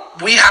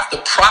 we have to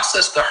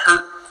process the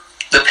hurt,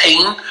 the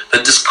pain, the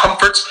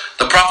discomforts.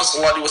 The Prophet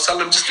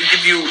ﷺ, just to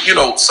give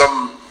you,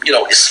 some,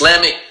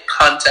 Islamic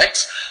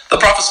context, the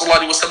Prophet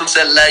ﷺ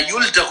said, "La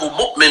yuldahu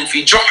mu'min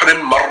fi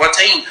juhrin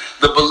marratayn."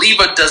 The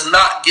believer does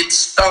not get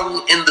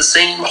stung in the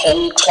same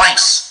hole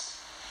twice.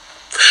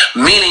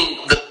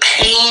 Meaning the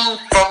pain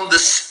from the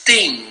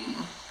sting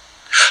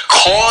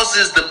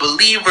causes the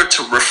believer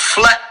to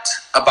reflect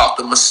about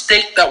the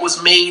mistake that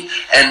was made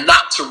and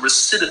not to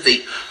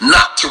recidivate,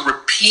 not to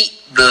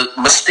repeat the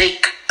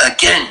mistake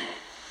again.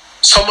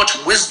 So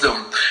much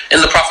wisdom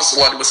in the Prophet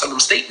ﷺ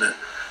statement.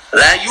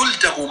 لا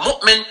يلدغ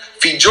مؤمن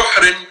في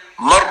جحر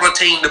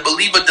مرتين. The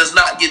believer does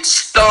not get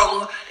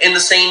stung in the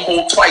same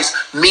hole twice.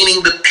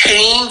 Meaning the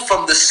pain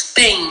from the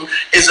sting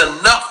is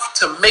enough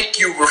to make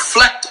you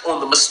reflect on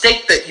the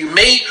mistake that you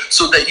made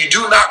so that you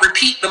do not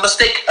repeat the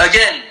mistake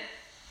again.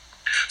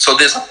 So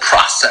there's a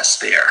process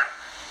there.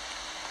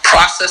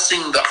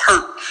 Processing the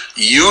hurt,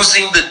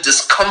 using the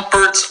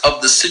discomforts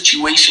of the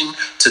situation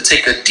to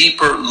take a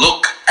deeper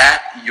look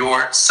at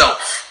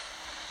yourself.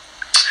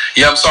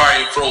 Yeah, I'm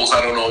sorry it froze.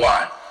 I don't know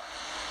why.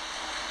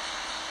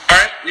 All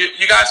right,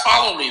 you guys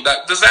follow me?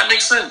 Does that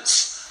make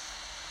sense?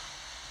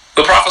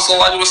 The Prophet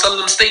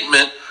ﷺ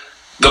statement,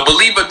 the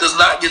believer does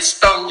not get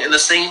stung in the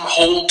same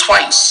hole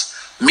twice.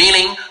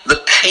 Meaning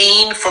the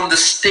pain from the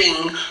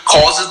sting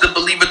causes the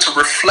believer to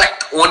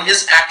reflect on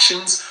his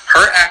actions,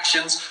 her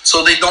actions,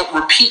 so they don't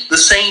repeat the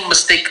same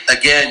mistake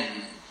again.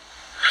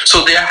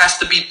 So there has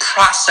to be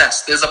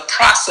process. There's a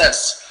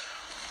process.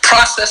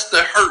 Process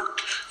the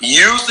hurt.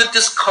 Use the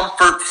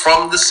discomfort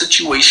from the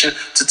situation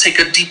to take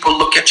a deeper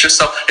look at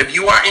yourself. If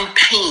you are in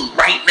pain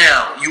right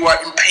now, you are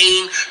in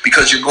pain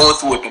because you're going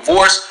through a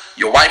divorce,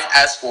 your wife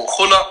asked for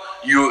khula,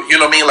 you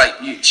know what I mean?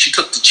 Like she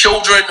took the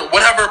children,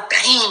 whatever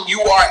pain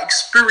you are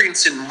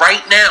experiencing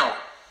right now,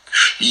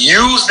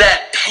 use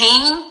that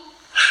pain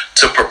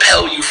to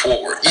propel you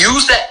forward.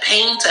 Use that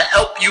pain to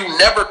help you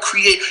never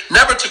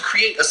to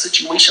create a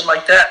situation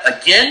like that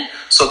again,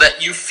 so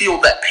that you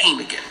feel that pain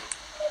again.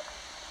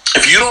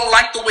 If you don't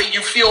like the way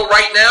you feel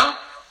right now,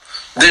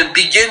 then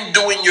begin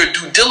doing your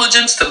due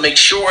diligence to make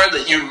sure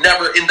that you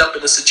never end up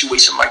in a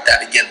situation like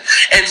that again.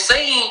 And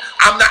saying,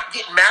 I'm not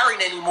getting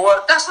married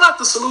anymore, that's not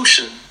the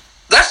solution.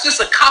 That's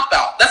just a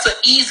cop-out. That's an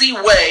easy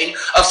way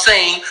of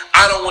saying,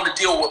 I don't want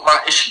to deal with my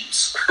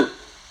issues.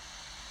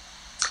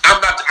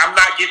 I'm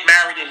not getting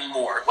married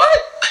anymore.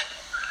 What?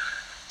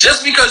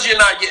 Just because you're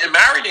not getting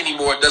married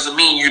anymore doesn't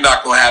mean you're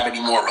not going to have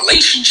any more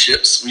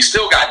relationships. We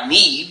still got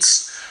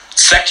needs.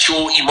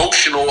 Sexual,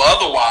 emotional,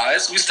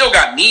 otherwise, we still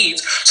got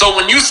needs. So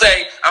when you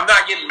say, I'm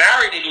not getting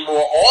married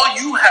anymore,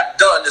 all you have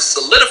done is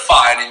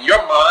solidified in your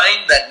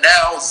mind that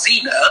now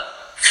zina,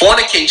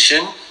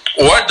 fornication,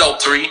 or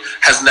adultery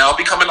has now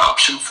become an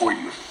option for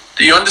you.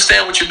 Do you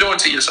understand what you're doing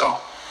to yourself?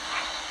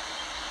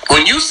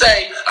 When you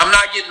say, I'm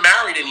not getting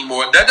married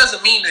anymore, that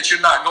doesn't mean that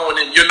you're not going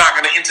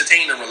to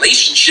entertain a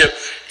relationship,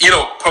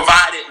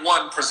 provided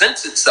one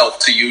presents itself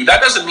to you.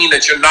 That doesn't mean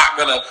that you're not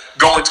going to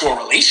go into a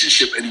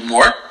relationship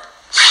anymore.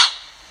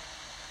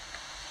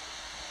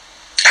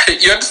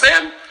 You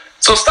understand?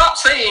 So stop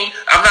saying,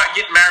 I'm not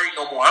getting married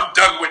no more. I'm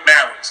done with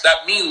marriage.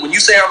 That means when you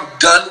say I'm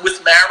done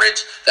with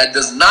marriage, that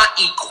does not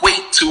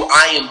equate to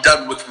I am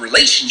done with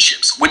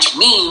relationships. Which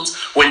means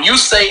when you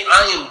say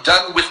I am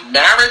done with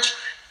marriage,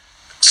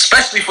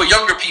 especially for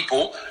younger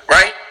people,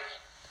 right?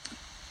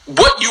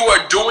 What you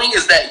are doing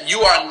is that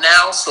you are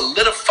now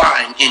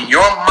solidifying in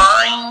your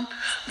mind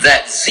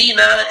that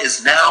zina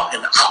is now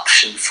an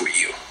option for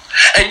you.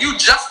 And you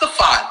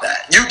justify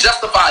that. You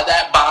justify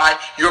that by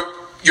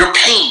your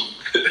pain.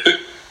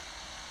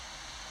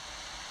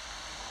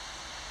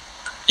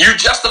 You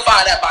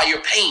justify that by your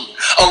pain.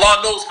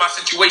 Allah knows my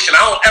situation.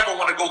 I don't ever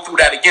want to go through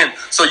that again.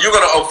 So you're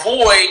going to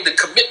avoid the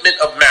commitment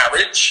of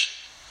marriage,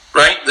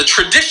 right? The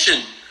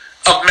tradition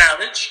of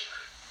marriage.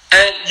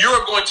 And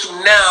you're going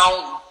to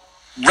now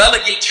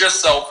relegate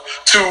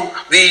yourself to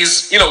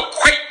these,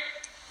 quick,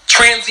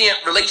 transient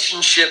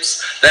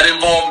relationships that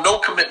involve no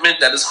commitment,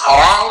 that is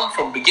haram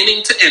from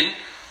beginning to end,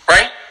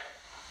 right?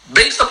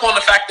 Based upon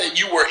the fact that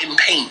you were in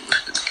pain.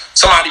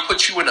 Somebody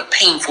put you in a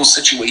painful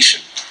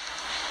situation.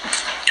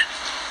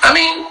 I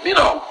mean,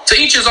 to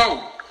each his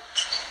own.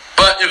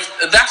 But if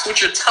that's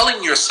what you're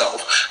telling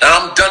yourself, that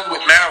I'm done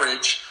with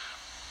marriage,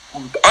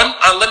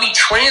 let me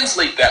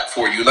translate that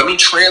for you. Let me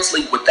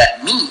translate what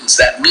that means.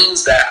 That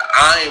means that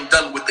I am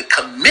done with the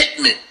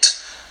commitment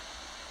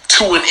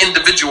to an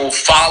individual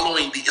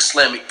following the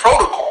Islamic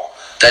protocol.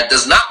 That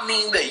does not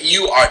mean that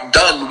you are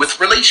done with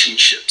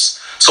relationships.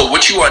 So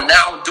what you are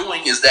now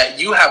doing is that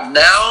you have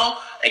now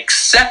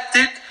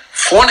accepted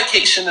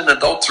fornication and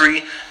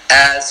adultery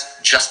as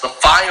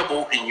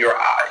justifiable in your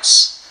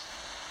eyes.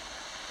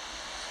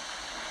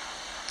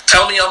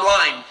 Tell me I'm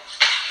lying.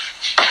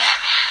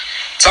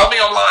 Tell me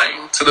I'm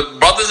lying to the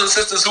brothers and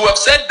sisters who have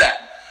said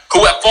that,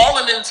 who have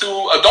fallen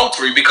into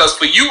adultery, because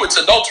for you it's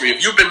adultery.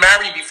 If you've been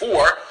married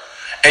before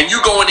and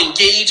you go and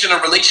engage in a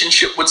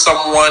relationship with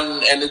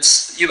someone and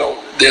it's,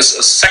 there's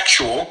a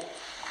sexual,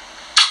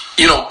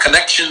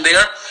 connection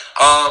there,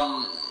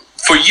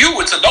 for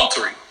you it's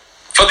adultery.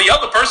 For the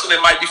other person,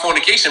 it might be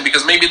fornication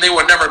because maybe they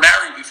were never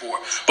married before.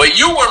 But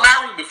you were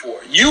married before.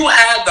 You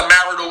had the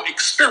marital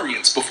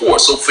experience before.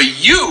 So for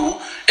you,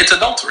 it's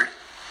adultery.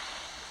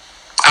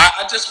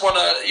 I just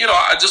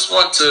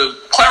want to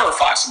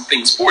clarify some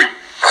things for you.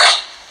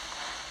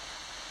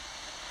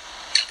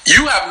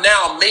 You have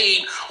now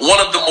made one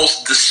of the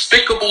most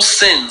despicable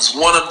sins,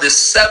 one of the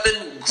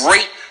 7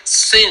 great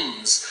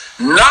sins,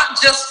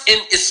 not just in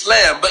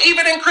Islam, but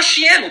even in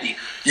Christianity.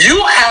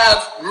 You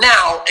have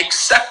now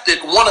accepted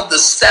one of the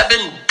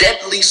 7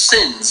 deadly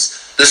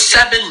sins, the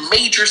 7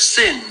 major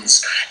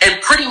sins,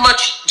 and pretty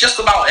much just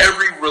about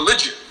every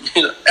religion,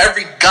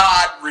 every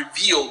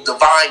God-revealed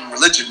divine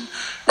religion,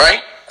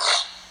 right?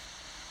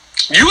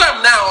 You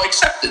have now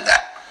accepted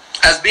that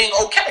as being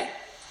okay.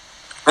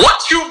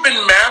 Once you've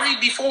been married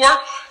before,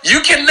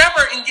 you can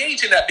never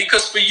engage in that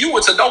because for you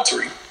it's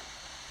adultery.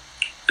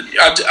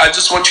 I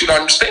just want you to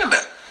understand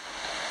that.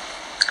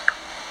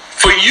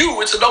 For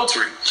you, it's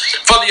adultery.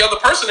 For the other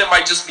person, it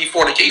might just be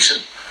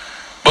fornication.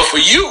 But for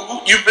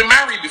you, you've been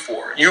married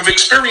before. You've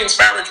experienced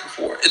marriage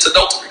before. It's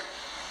adultery.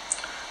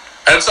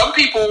 And some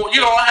people,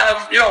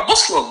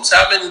 Muslims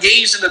have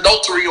engaged in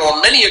adultery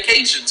on many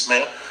occasions,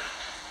 man.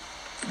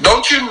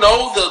 Don't you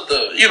know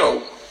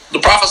the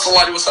Prophet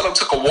ﷺ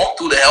took a walk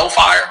through the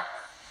hellfire?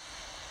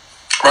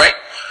 Right?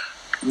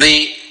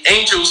 The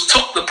angels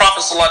took the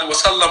Prophet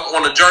ﷺ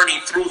on a journey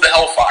through the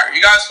hellfire.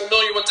 You guys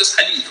familiar with this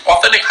hadith?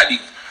 Authentic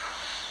hadith.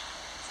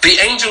 The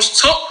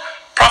angels took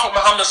Prophet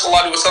Muhammad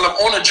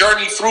ﷺ on a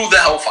journey through the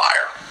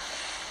hellfire.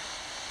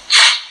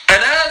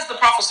 And as the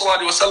Prophet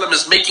ﷺ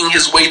is making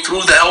his way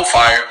through the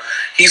hellfire,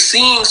 he's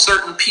seeing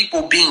certain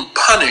people being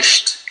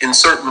punished in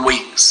certain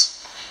ways.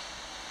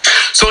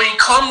 So he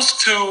comes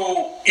to,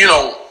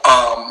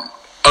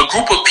 a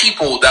group of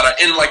people that are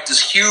in like this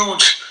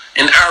huge,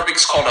 in Arabic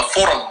it's called a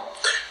forum,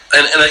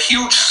 and a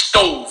huge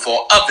stove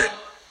or oven,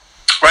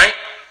 right?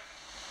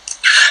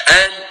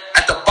 And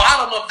at the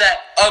bottom of that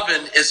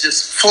oven is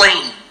just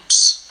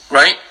flames,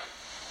 right?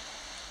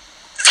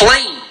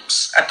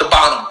 Flames at the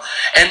bottom.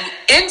 And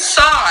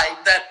inside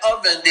that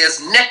oven, there's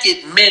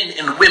naked men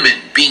and women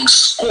being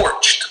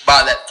scorched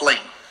by that flame.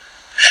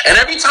 And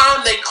every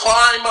time they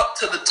climb up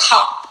to the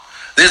top,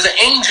 there's an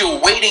angel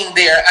waiting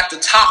there at the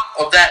top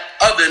of that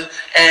oven,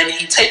 and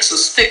he takes a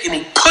stick and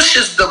he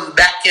pushes them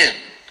back in,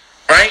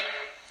 right?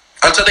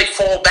 Until they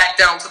fall back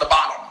down to the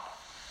bottom.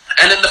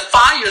 And then the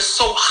fire is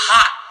so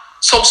hot,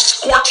 so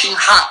scorching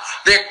hot,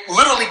 they're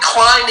literally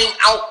climbing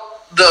out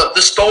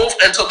the stove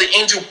until the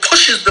angel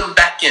pushes them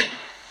back in.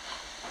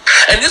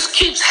 And this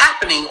keeps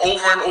happening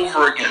over and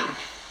over again.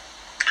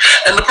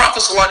 And the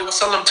Prophet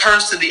ﷺ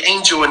turns to the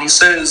angel and he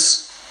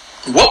says,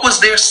 what was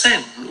their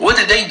sin? What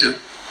did they do?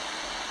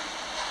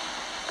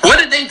 What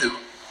did they do?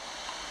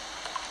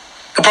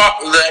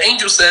 The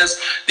angel says,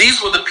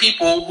 these were the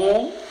people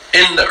who,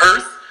 in the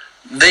earth,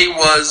 they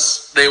were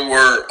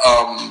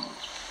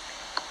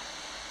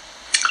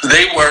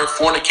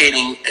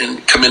fornicating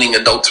and committing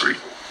adultery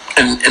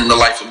in the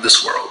life of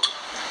this world.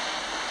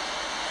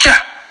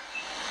 Yeah.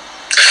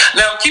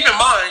 Now, keep in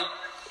mind,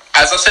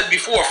 as I said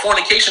before,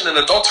 fornication and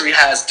adultery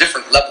has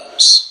different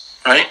levels,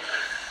 right?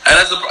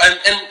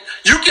 And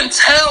you can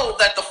tell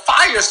that the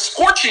fire is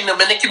scorching them,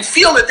 and they can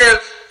feel that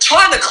they're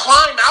trying to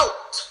climb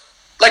out.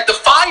 Like the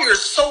fire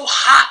is so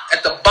hot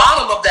at the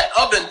bottom of that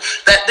oven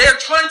that they're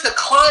trying to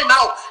climb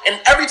out, and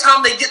every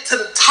time they get to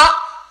the top,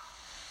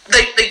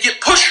 they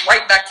get pushed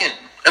right back in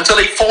until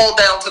they fall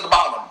down to the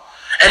bottom.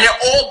 And they're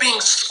all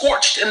being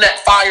scorched in that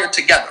fire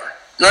together,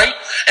 right?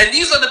 And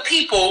these are the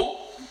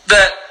people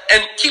that,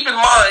 and keep in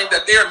mind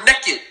that they're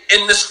naked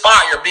in this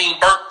fire being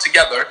burnt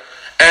together.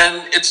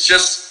 And it's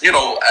just,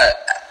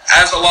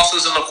 as Allah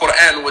says in the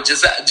Quran,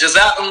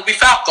 jaza'un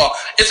bifaqa,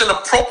 it's an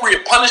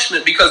appropriate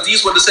punishment because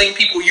these were the same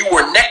people you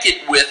were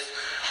naked with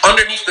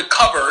underneath the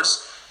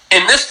covers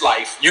in this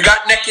life. You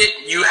got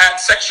naked, you had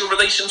sexual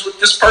relations with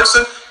this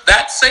person.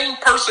 That same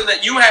person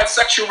that you had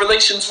sexual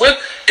relations with,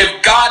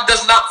 if God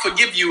does not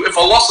forgive you, if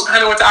Allah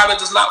subhanahu wa ta'ala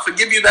does not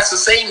forgive you, that's the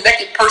same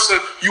naked person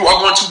you are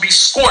going to be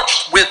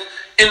scorched with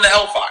in the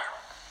hellfire.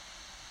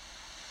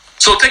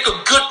 So take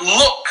a good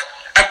look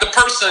at the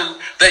person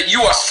that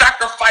you are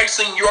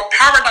sacrificing your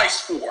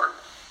paradise for.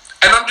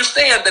 And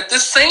understand that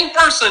this same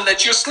person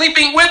that you're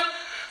sleeping with,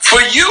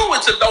 for you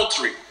it's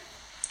adultery.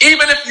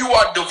 Even if you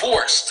are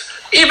divorced.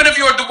 Even if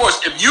you're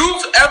divorced. If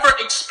you've ever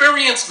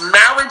experienced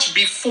marriage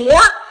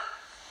before,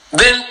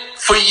 then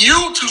for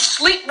you to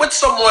sleep with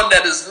someone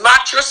that is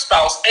not your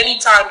spouse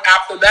anytime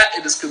after that,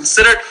 it is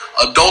considered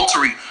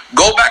adultery.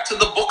 Go back to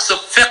the books of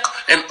fiqh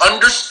and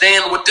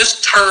understand what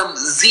this term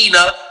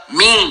zina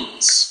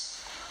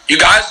means. You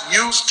guys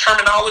use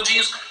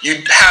terminologies,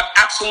 you have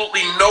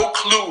absolutely no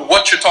clue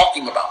what you're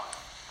talking about.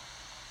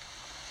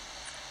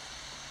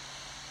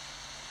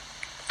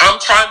 I'm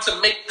trying to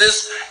make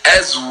this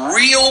as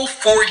real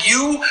for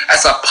you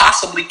as I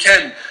possibly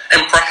can.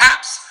 And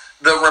perhaps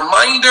the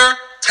reminder,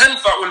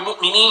 tanfa'ul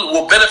mu'mineen,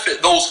 will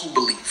benefit those who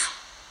believe.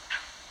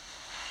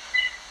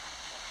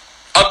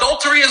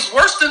 Adultery is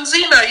worse than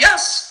zina,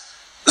 yes.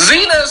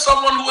 Zina is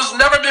someone who has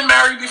never been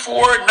married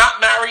before,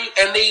 not married,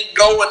 and they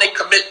go and they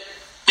commit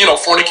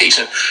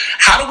fornication.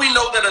 How do we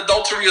know that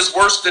adultery is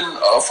worse than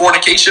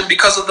fornication?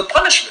 Because of the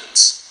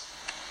punishments.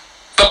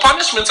 The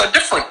punishments are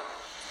different.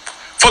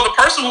 For the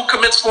person who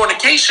commits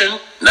fornication,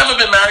 never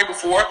been married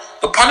before,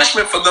 the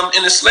punishment for them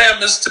in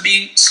Islam is to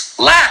be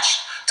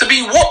lashed, to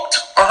be whooped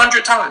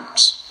 100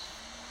 times.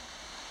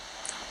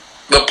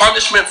 The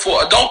punishment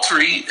for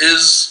adultery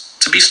is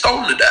to be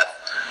stoned to death.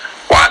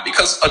 Why?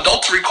 Because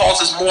adultery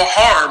causes more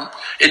harm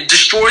It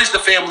destroys the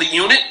family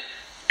unit.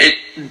 It,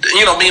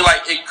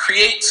 it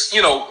creates,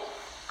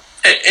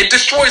 it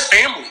destroys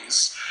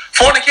families.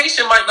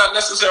 Fornication might not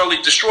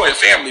necessarily destroy a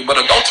family, but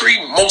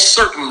adultery most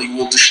certainly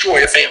will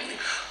destroy a family,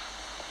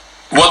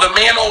 whether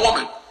man or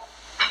woman.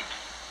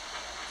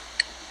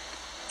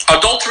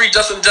 Adultery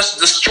doesn't just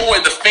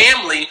destroy the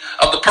family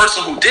of the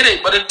person who did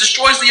it, but it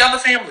destroys the other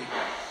family.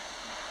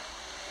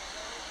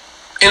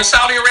 In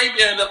Saudi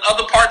Arabia and in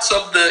other parts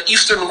of the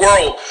Eastern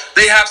world,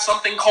 they have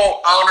something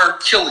called honor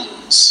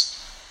killings.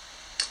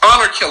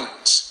 Honor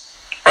killings,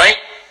 right?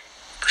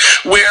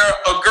 Where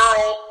a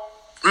girl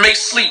may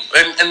sleep,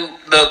 and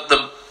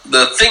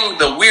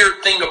the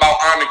weird thing about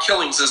honor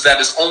killings is that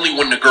it's only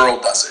when the girl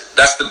does it.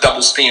 That's the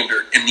double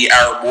standard in the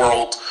Arab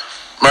world,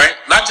 right?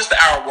 Not just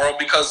the Arab world,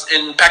 because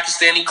in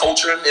Pakistani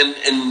culture and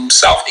in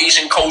South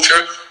Asian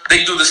culture,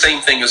 they do the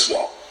same thing as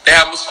well. They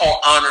have what's called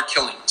honor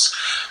killings.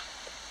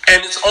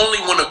 And it's only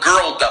when a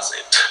girl does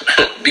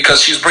it,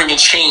 because she's bringing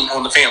shame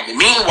on the family.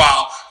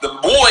 Meanwhile, the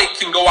boy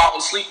can go out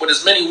and sleep with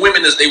as many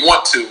women as they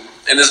want to,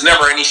 and there's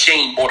never any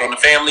shame brought on the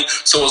family.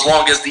 So as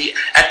long as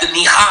at the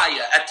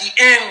nihaya, at the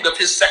end of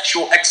his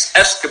sexual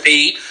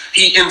escapade,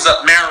 he ends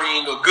up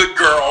marrying a good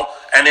girl,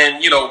 and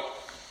then,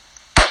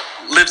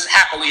 lives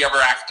happily ever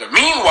after.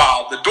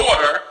 Meanwhile, the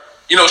daughter,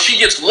 she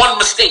gets one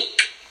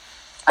mistake,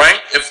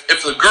 right?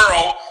 If the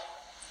girl,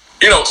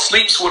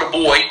 sleeps with a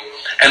boy,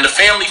 and the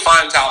family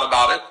finds out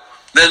about it,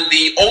 then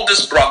the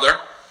oldest brother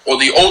or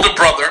the older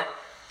brother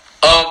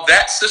of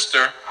that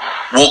sister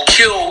will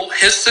kill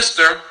his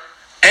sister,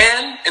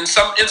 and in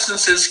some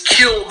instances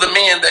kill the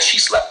man that she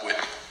slept with.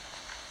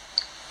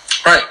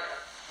 Right.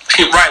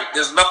 Right.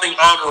 There's nothing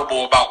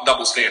honorable about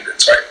double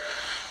standards,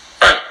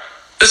 right? Right.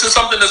 This is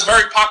something that's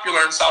very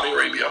popular in Saudi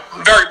Arabia.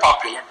 Very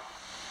popular.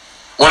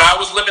 When I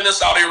was living in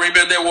Saudi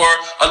Arabia, there were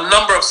a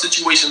number of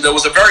situations. There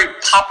was a very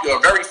popular,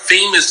 very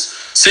famous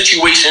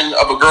situation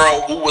of a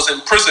girl who was in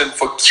prison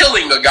for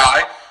killing a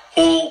guy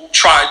who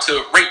tried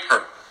to rape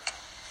her.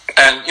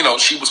 And,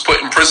 she was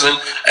put in prison,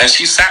 and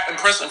she sat in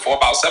prison for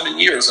about 7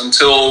 years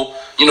until,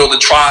 the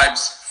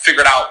tribes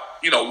figured out,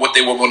 what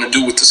they were going to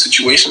do with the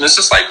situation. It's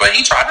just like, but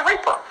he tried to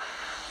rape her.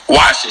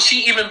 Why should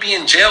she even be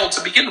in jail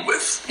to begin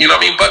with? You know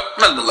what I mean? But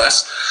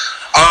nonetheless,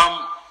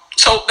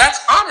 so that's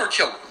honor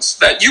killings,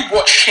 that you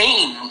brought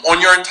shame on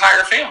your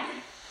entire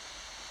family.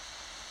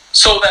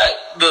 So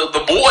that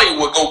the boy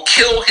would go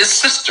kill his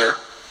sister,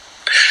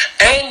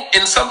 and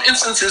in some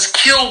instances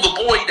kill the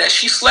boy that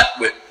she slept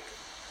with,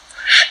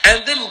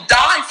 and then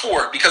die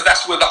for it, because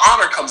that's where the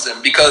honor comes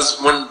in. Because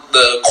when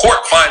the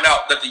court find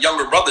out that the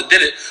younger brother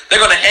did it, they're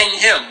going to hang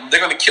him, they're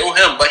going to kill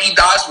him, but he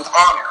dies with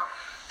honor,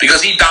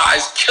 because he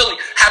dies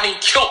having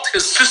killed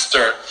his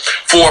sister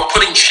for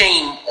putting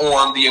shame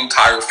on the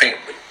entire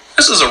family.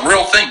 This is a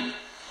real thing.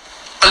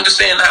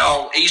 Understand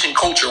how Asian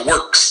culture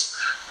works.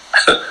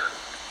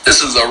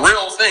 This is a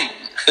real thing.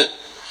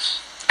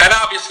 And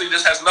obviously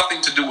this has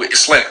nothing to do with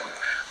Islam.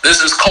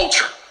 This is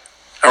culture.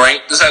 All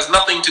right? This has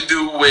nothing to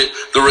do with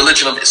the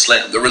religion of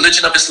Islam. The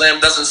religion of Islam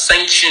doesn't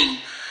sanction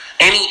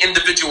any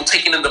individual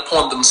taking it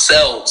upon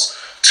themselves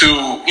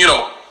to,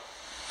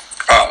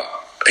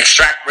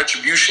 extract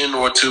retribution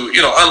or to,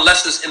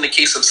 unless it's in the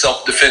case of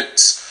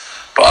self-defense.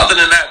 But other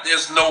than that,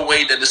 there's no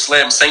way that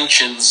Islam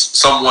sanctions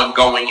someone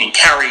going and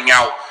carrying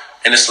out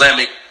an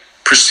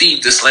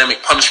perceived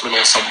Islamic punishment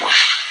on someone.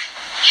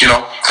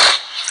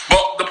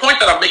 But the point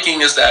that I'm making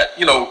is that,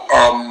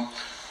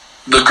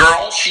 the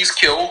girl, she's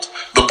killed.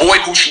 The boy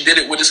who she did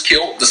it with is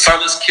killed. The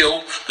son is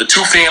killed. The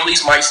two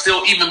families might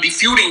still even be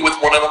feuding with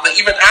one another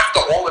even after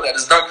all of that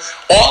is done.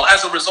 All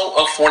as a result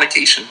of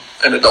fornication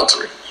and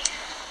adultery.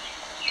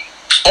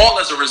 All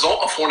as a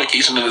result of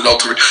fornication and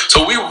adultery.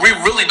 So we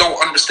really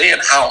don't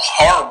understand how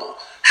horrible,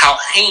 how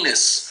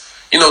heinous,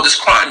 this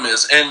crime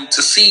is. And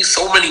to see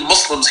so many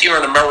Muslims here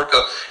in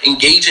America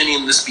engaging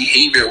in this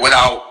behavior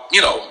without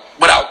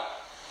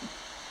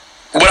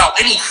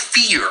any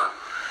fear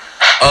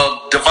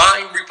of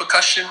divine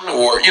repercussion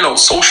or,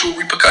 social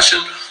repercussion,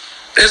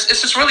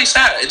 it's just really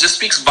sad. It just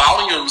speaks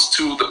volumes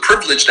to the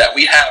privilege that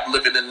we have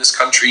living in this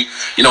country,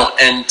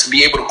 and to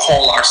be able to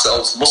call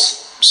ourselves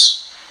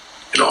Muslims,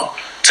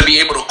 to be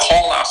able to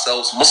call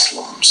ourselves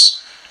Muslims,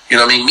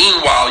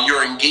 Meanwhile,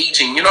 you're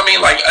engaging,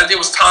 Like, there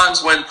was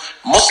times when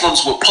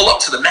Muslims would pull up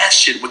to the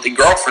masjid with their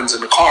girlfriends in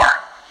the car.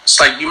 It's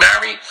like, you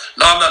married?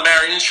 No, I'm not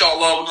married.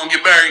 Inshallah, we're going to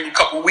get married in a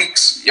couple of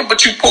weeks. Yeah,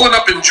 but you pulling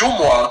up in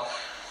Jumu'ah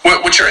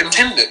with your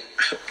intended.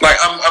 Like,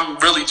 I'm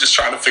really just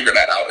trying to figure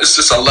that out. It's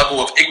just a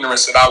level of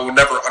ignorance that I will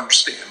never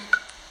understand.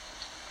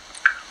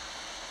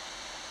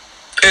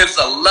 It's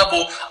a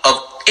level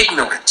of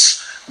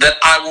ignorance that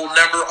I will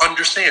never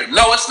understand.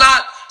 No, it's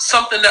not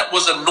something that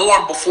was a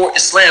norm before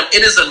Islam.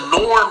 It is a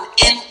norm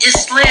in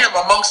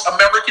Islam amongst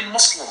American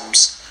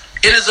Muslims.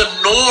 It is a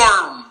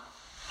norm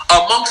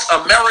amongst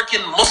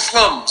American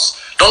Muslims.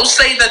 Don't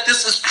say that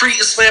this is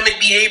pre-Islamic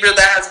behavior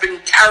that has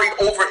been carried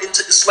over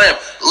into Islam.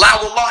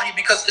 La wallahi,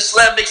 because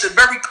Islam makes it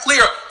very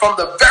clear from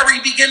the very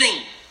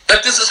beginning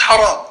that this is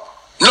haram.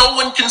 No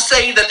one can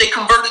say that they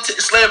converted to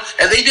Islam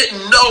and they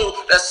didn't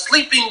know that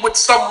sleeping with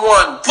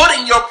someone,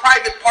 putting your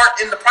private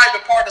part in the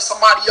private part of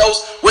somebody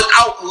else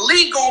without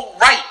legal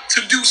right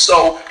to do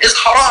so is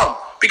haram.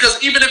 Because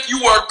even if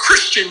you were a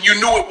Christian, you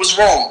knew it was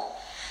wrong.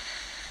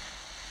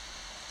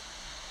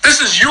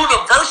 This is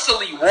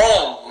universally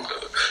wrong.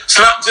 It's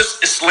not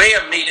just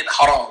Islam made it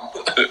haram.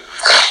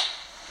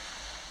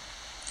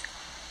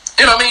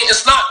 You know what I mean?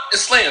 It's not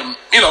Islam,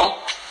 you know.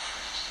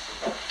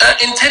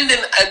 Intending,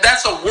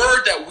 that's a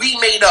word that we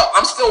made up.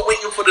 I'm still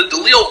waiting for the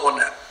dalil on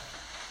that.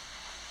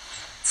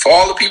 For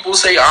all the people who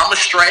say I'm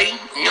astray,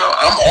 you know,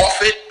 I'm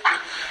off it.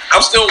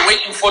 I'm still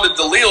waiting for the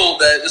dalil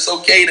that it's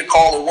okay to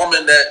call a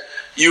woman that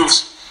you've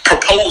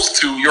proposed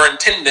to your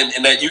intendant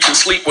and that you can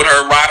sleep with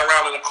her, ride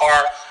around in a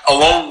car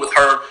alone with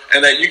her,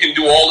 and that you can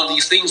do all of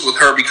these things with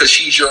her because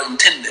she's your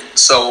intendant.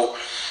 So,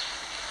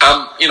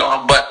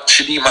 but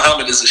Shadi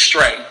Muhammad is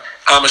astray.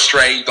 I'm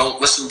astray.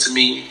 Don't listen to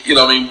me. You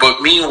know what I mean?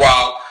 But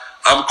meanwhile,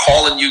 I'm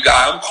calling you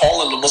guys, I'm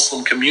calling the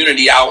Muslim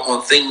community out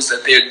on things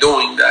that they're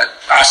doing that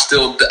I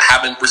still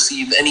haven't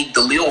received any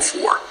dalil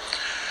for.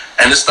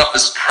 And this stuff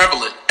is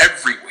prevalent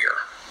everywhere.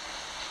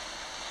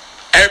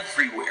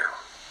 Everywhere.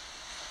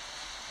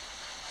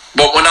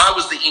 But when I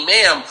was the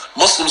imam,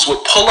 Muslims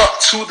would pull up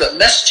to the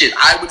masjid.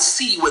 I would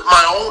see with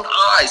my own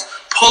eyes,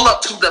 pull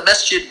up to the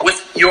masjid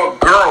with your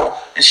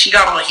girl, and she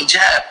got on a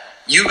hijab,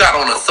 you got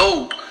on a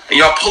thobe, and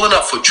y'all pulling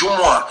up for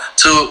Jumu'ah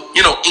to,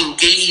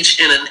 engage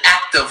in an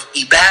act of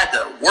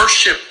ibadah,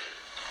 worship.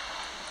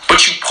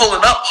 But you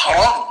pulling up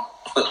haram.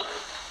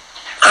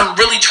 I'm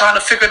really trying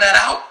to figure that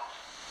out.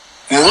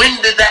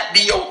 When did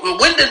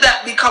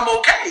that become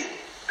okay?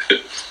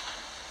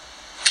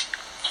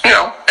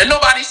 And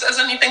nobody says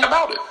anything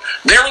about it.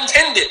 They're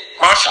intended,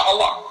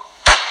 mashallah.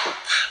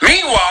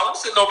 Meanwhile, I'm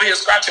sitting over here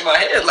scratching my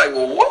head like,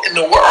 well, what in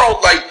the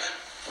world? Like,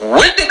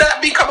 when did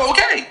that become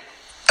okay?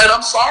 And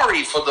I'm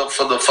sorry for the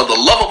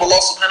love of Allah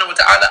subhanahu wa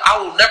ta'ala,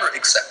 I will never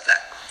accept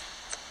that.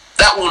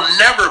 That will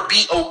never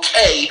be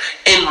okay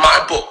in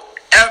my book,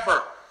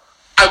 ever.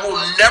 I will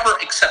never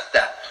accept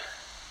that.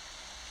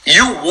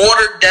 You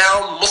watered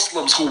down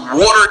Muslims who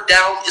watered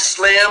down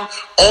Islam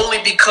only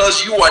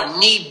because you are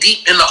knee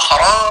deep in the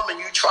haram and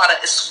you try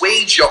to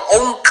assuage your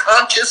own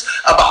conscience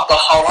about the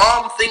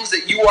haram things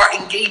that you are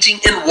engaging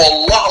in.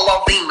 Wallah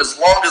al-azim, as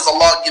long as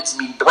Allah gives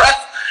me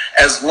breath,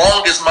 as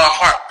long as my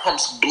heart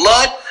pumps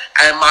blood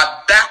and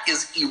my back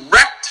is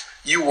erect,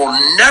 you will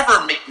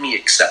never make me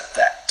accept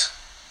that.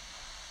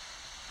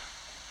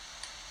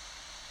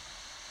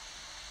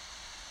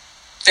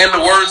 In the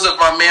words of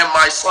my man,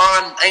 my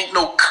son, ain't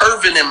no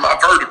curving in my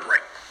vertebrae.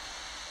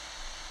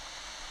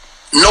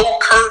 No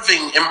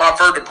curving in my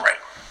vertebrae.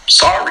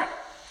 Sorry.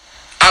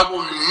 I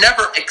will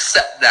never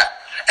accept that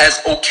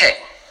as okay.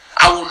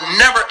 I will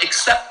never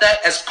accept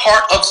that as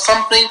part of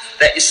something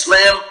that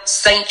Islam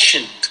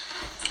sanctioned.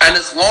 And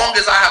as long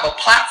as I have a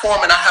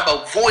platform and I have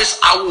a voice,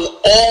 I will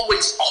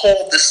always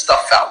call this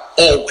stuff out.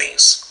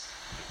 Always.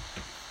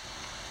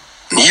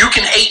 You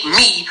can hate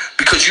me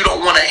because you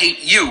don't want to hate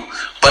you.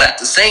 But at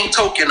the same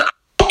token,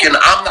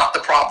 I'm not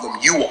the problem.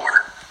 You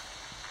are.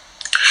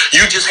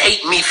 You just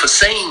hate me for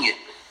saying it.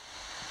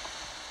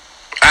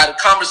 I had a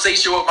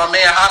conversation with my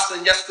man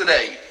Hassan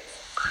yesterday.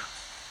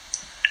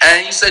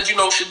 And he said,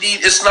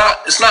 Shadid, it's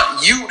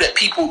not you that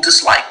people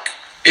dislike.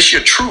 It's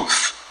your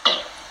truth.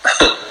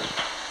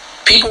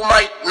 People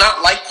might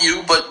not like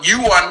you, but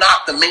you are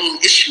not the main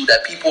issue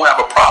that people have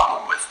a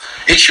problem with.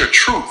 It's your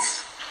truth.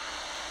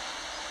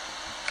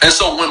 And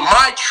so when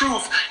my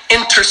truth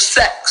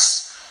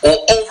intersects or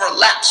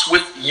overlaps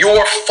with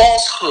your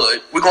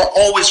falsehood, we're going to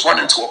always run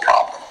into a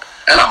problem.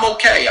 And I'm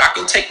okay. I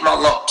can take my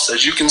lumps.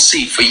 As you can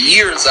see, for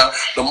years,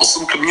 the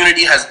Muslim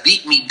community has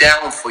beat me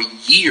down for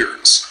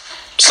years.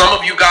 Some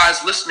of you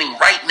guys listening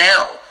right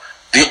now,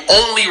 the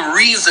only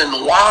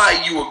reason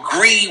why you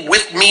agree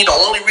with me, the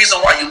only reason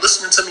why you're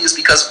listening to me is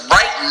because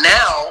right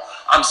now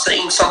I'm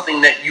saying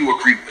something that you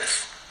agree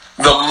with.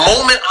 The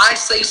moment I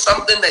say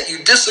something that you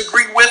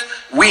disagree with,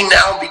 we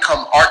now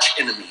become arch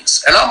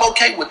enemies. And I'm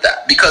okay with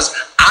that because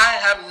I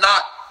have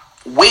not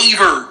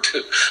wavered.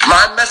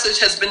 My message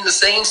has been the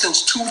same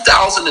since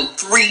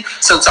 2003,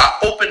 since I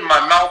opened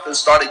my mouth and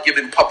started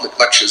giving public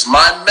lectures.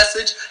 My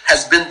message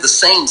has been the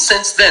same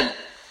since then.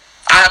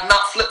 I have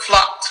not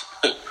flip-flopped.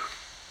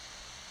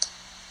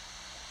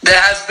 There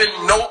has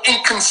been no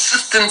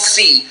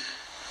inconsistency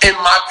in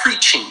my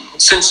preaching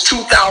since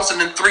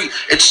 2003.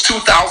 It's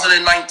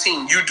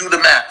 2019. You do the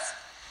math.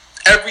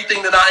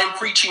 Everything that I am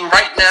preaching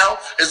right now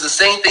is the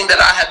same thing that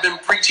I have been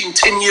preaching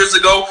 10 years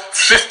ago,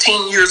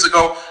 15 years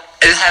ago.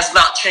 It has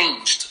not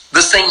changed.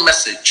 The same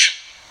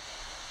message.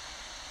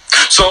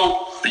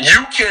 So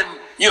you can,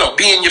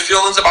 be in your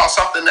feelings about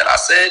something that I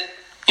said.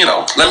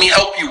 Let me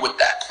help you with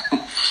that.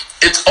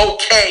 It's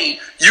okay.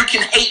 You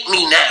can hate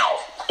me now.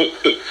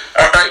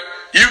 All right?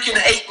 You can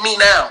hate me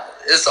now.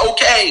 It's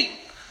okay.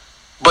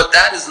 But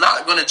that is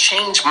not going to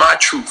change my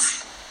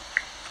truth.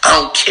 I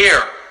don't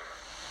care.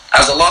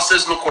 As Allah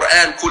says in the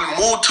Quran, "Kul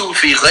mutu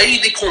fi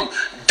ghaydikum,"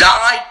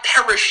 die,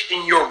 perish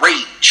in your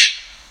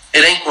rage.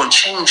 It ain't going to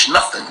change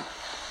nothing.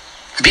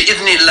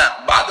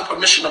 Bi-idhnillah, by the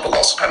permission of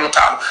Allah subhanahu wa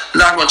ta'ala,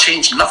 not going to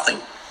change nothing.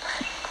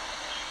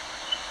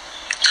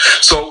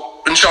 So,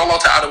 inshallah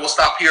ta'ala, we'll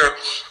stop here.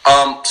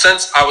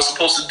 Since I was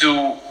supposed to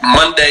do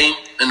Monday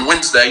and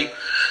Wednesday,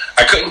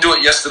 I couldn't do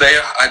it yesterday.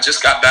 I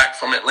just got back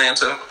from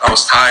Atlanta. I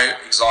was tired,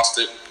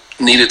 exhausted,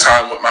 needed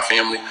time with my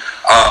family.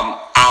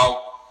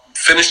 I'll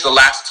finish the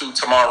last two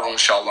tomorrow,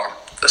 inshallah.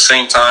 At the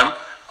same time,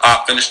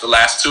 I'll finish the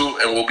last two,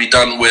 and we'll be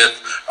done with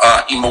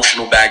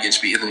emotional baggage,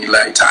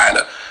 bi-idhnillahi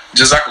ta'ala.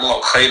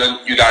 Jazakumullah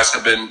khairan. You guys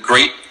have been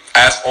great,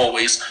 as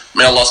always.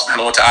 May Allah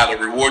subhanahu wa ta'ala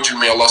reward you.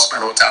 May Allah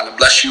subhanahu wa ta'ala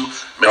bless you.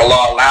 May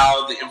Allah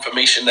allow the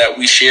information that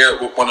we share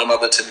with one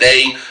another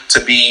today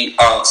to be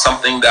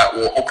something that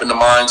will open the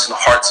minds and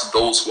the hearts of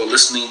those who are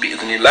listening,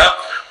 bi-idhnillah.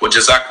 Wa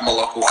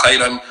jazakumullahu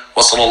khairan.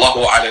 Wa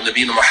sallallahu ala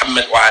nabiyyina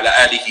Muhammad wa ala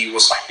alihi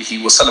wa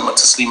sahbihi wa sallama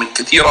tasliman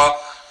kathira.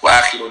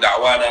 وآخر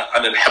دعوانا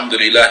أن الحمد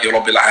لله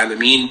رب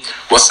العالمين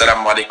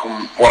والسلام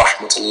عليكم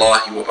ورحمة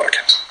الله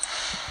وبركاته.